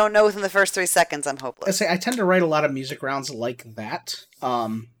 If I don't know within the first 3 seconds, I'm hopeless. I tend to write a lot of music rounds like that.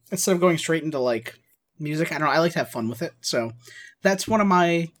 Instead of going straight into like music, I don't know. I like to have fun with it, so that's one of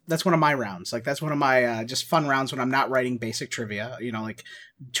my rounds. Like that's one of my just fun rounds when I'm not writing basic trivia. You know, like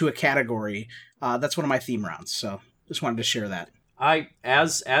to a category. That's one of my theme rounds. So just wanted to share that.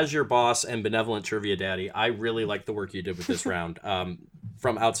 As your boss and benevolent trivia daddy, I really like the work you did with this round.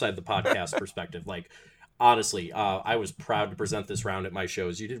 From outside the podcast perspective, like honestly, I was proud to present this round at my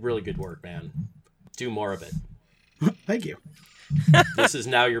shows. You did really good work, man. Do more of it. Thank you. This is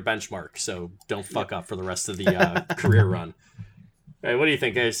now your benchmark, so don't fuck up for the rest of the career run. All right, what do you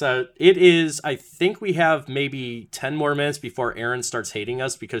think, guys? It is, I think we have maybe 10 more minutes before Erin starts hating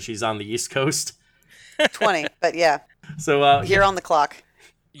us because she's on the East Coast. 20, but yeah. So you're on the clock.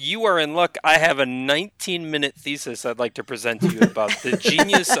 You are in luck. I have a 19-minute thesis I'd like to present to you about the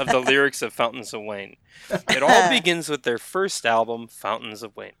genius of the lyrics of Fountains of Wayne. It all begins with their first album, Fountains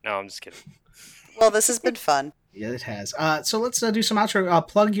of Wayne. No, I'm just kidding. Well, this has been fun. Yeah, it has. So let's do some outro.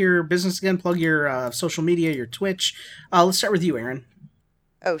 Plug your business again. Plug your social media, your Twitch. Let's start with you, Erin.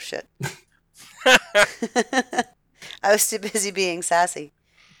 Oh, shit. I was too busy being sassy.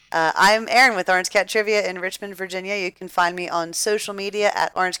 I'm Erin with Orange Cat Trivia in Richmond, Virginia. You can find me on social media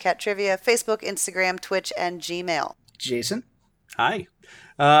at Orange Cat Trivia, Facebook, Instagram, Twitch, and Gmail. Jason? Hi.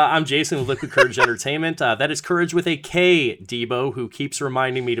 I'm Jason with Liquid Courage Entertainment. That is Courage with a K, Debo, who keeps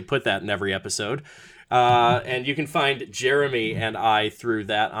reminding me to put that in every episode. And you can find Jeremy and I through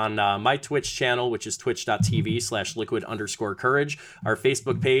that on my Twitch channel, which is twitch.tv/liquid_courage. Our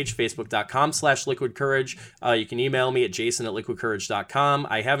Facebook page, facebook.com/liquidcourage. You can email me at jason@liquidcourage.com.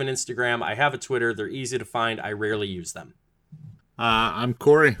 I have an Instagram. I have a Twitter. They're easy to find. I rarely use them. I'm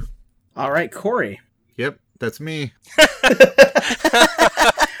Corey. All right, Corey. Yep, that's me.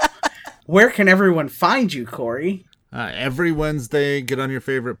 Where can everyone find you, Corey? Every Wednesday, get on your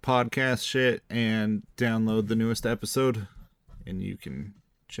favorite podcast shit and download the newest episode, and you can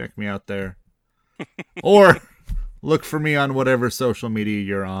check me out there. Or look for me on whatever social media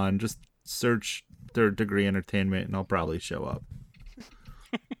you're on. Just search Third Degree Entertainment, and I'll probably show up.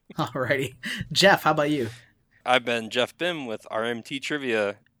 Alrighty. Jeff, how about you? I've been Jeff Bim with RMT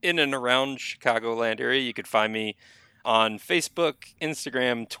Trivia in and around Chicagoland area. You could find me on Facebook,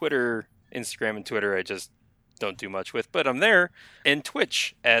 Instagram, Twitter. Instagram and Twitter I just don't do much with, but I'm there. And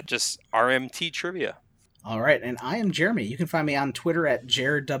Twitch at just RMT Trivia. All right, and I am Jeremy. You can find me on Twitter at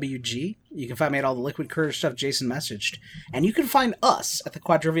JaredWG. You can find me at all the Liquid Courage stuff Jason messaged. And you can find us at the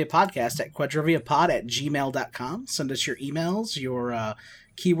Quadrivia Podcast at quadriviapod@gmail.com. Send us your emails, your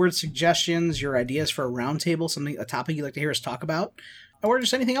keyword suggestions, your ideas for a roundtable, a topic you'd like to hear us talk about, or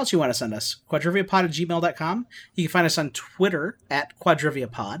just anything else you want to send us. Quadriviapod@gmail.com. You can find us on Twitter at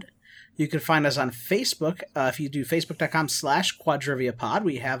QuadriviaPod. You can find us on Facebook. If you do facebook.com/QuadriviaPod,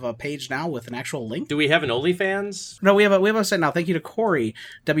 we have a page now with an actual link. Do we have an OnlyFans? No, we have a website now. Thank you to Corey,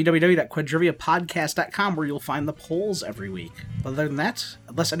 www.quadriviapodcast.com, where you'll find the polls every week. Other than that,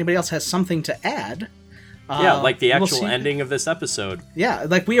 unless anybody else has something to add. Like the actual ending of this episode. Yeah,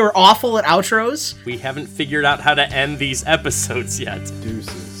 like we are awful at outros. We haven't figured out how to end these episodes yet.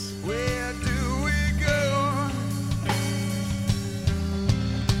 Deuces.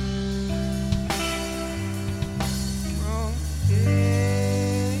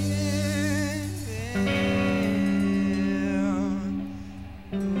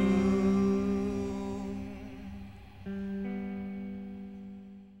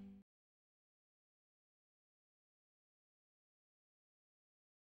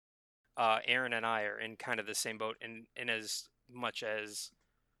 Aaron and I are in kind of the same boat in as much as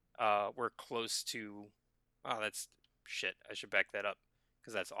we're close to... Oh, that's shit. I should back that up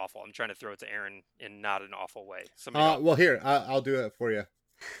because that's awful. I'm trying to throw it to Aaron in not an awful way. Well, here, I'll do it for you.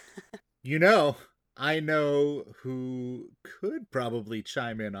 I know who could probably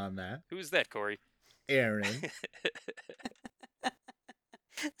chime in on that. Who's that, Corey? Aaron.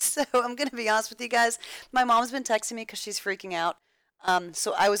 So I'm going to be honest with you guys. My mom's been texting me because she's freaking out.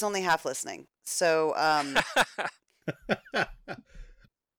 So I was only half listening. So